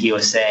 Oregon, and he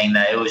was saying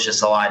that it was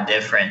just a lot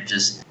different,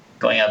 just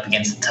going up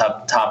against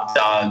the top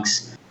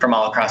dogs from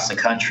all across the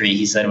country.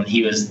 He said when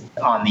he was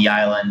on the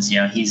islands,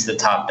 he's the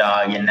top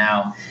dog, and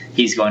now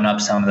he's going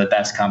up some of the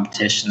best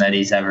competition that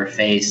he's ever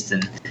faced.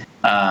 And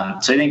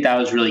so I think that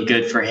was really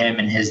good for him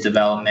and his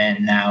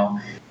development. Now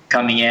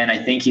coming in,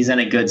 I think he's in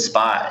a good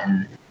spot,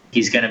 and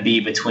he's going to be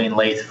between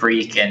Lath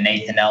Freak and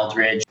Nathan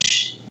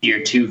Eldridge,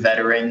 your two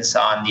veterans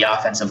on the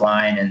offensive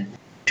line and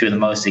two of the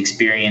most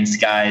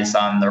experienced guys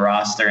on the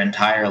roster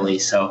entirely.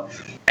 So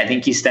I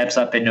think he steps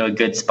up into a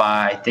good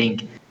spot. I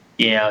think,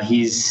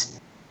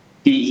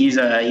 he's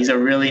a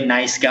really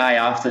nice guy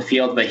off the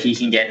field, but he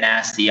can get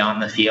nasty on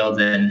the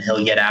field and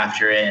he'll get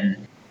after it.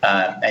 And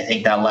I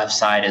think that left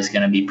side is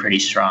going to be pretty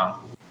strong.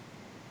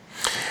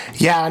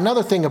 Yeah,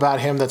 another thing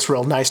about him that's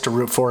real nice to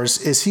root for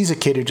is he's a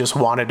kid who just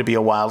wanted to be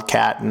a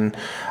Wildcat, and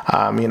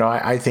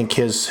I think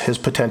his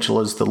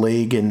potential is the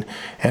league, and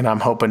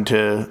I'm hoping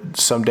to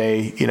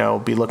someday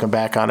be looking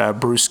back on a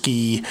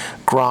Brewski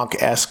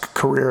Gronk-esque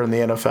career in the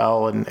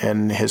NFL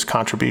and his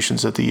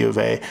contributions at the U of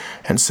A,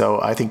 and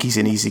so I think he's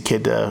an easy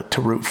kid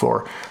to root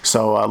for.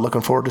 So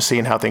looking forward to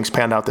seeing how things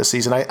pan out this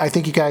season. I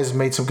think you guys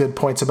made some good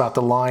points about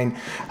the line.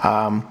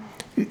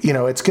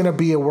 It's going to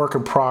be a work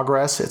in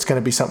progress. It's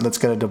going to be something that's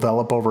going to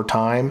develop over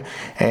time.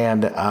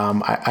 And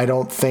I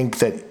don't think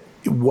that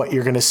what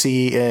you're going to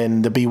see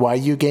in the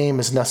BYU game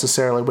is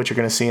necessarily what you're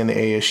going to see in the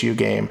ASU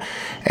game.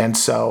 And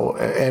so,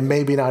 and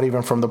maybe not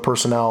even from the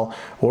personnel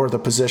or the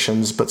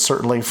positions, but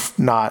certainly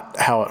not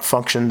how it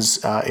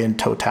functions in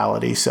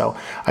totality. So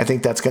I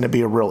think that's going to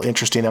be a real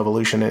interesting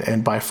evolution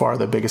and by far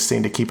the biggest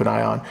thing to keep an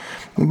eye on.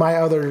 My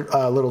other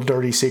little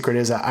dirty secret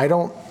is I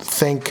don't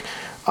think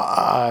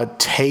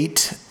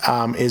Tate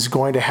is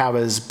going to have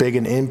as big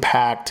an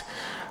impact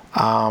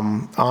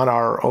on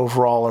our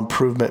overall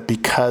improvement,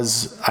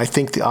 because I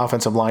think the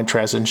offensive line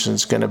transition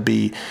is going to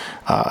be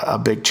a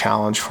big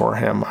challenge for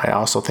him. I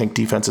also think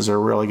defenses are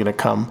really going to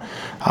come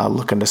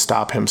looking to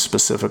stop him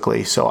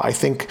specifically. So I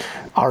think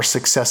our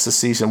success this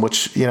season,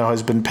 which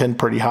has been pinned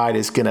pretty high,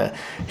 is going to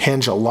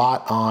hinge a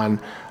lot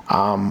on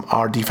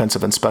our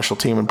defensive and special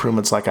team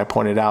improvements, like I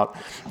pointed out.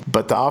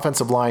 But the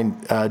offensive line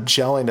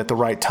gelling at the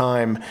right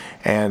time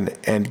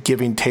and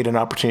giving Tate an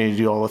opportunity to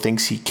do all the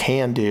things he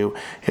can do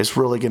is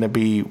really going to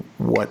be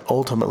what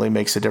ultimately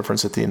makes a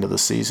difference at the end of the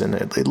season.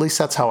 At least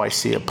that's how I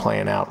see it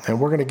playing out. And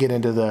we're going to get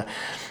into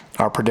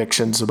our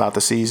predictions about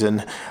the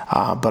season,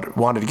 but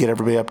wanted to get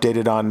everybody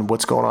updated on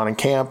what's going on in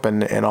camp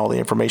and all the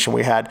information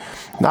we had.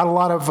 Not a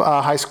lot of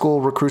high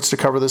school recruits to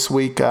cover this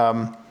week.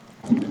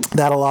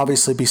 That'll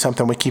obviously be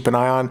something we keep an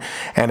eye on.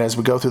 And as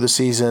we go through the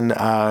season,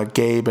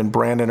 Gabe and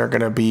Brandon are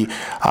going to be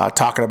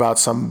talking about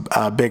some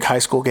big high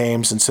school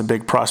games and some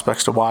big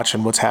prospects to watch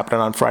and what's happening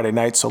on Friday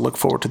night. So look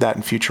forward to that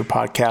in future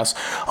podcasts,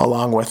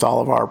 along with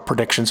all of our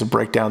predictions and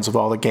breakdowns of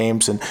all the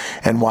games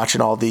and watching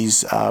all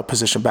these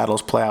position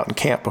battles play out in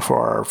camp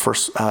before our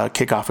first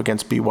kickoff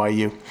against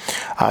BYU.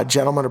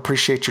 Gentlemen,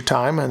 appreciate your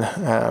time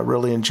and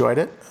really enjoyed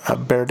it.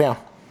 Bear down.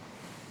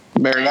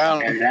 Bear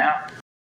down. Bear down.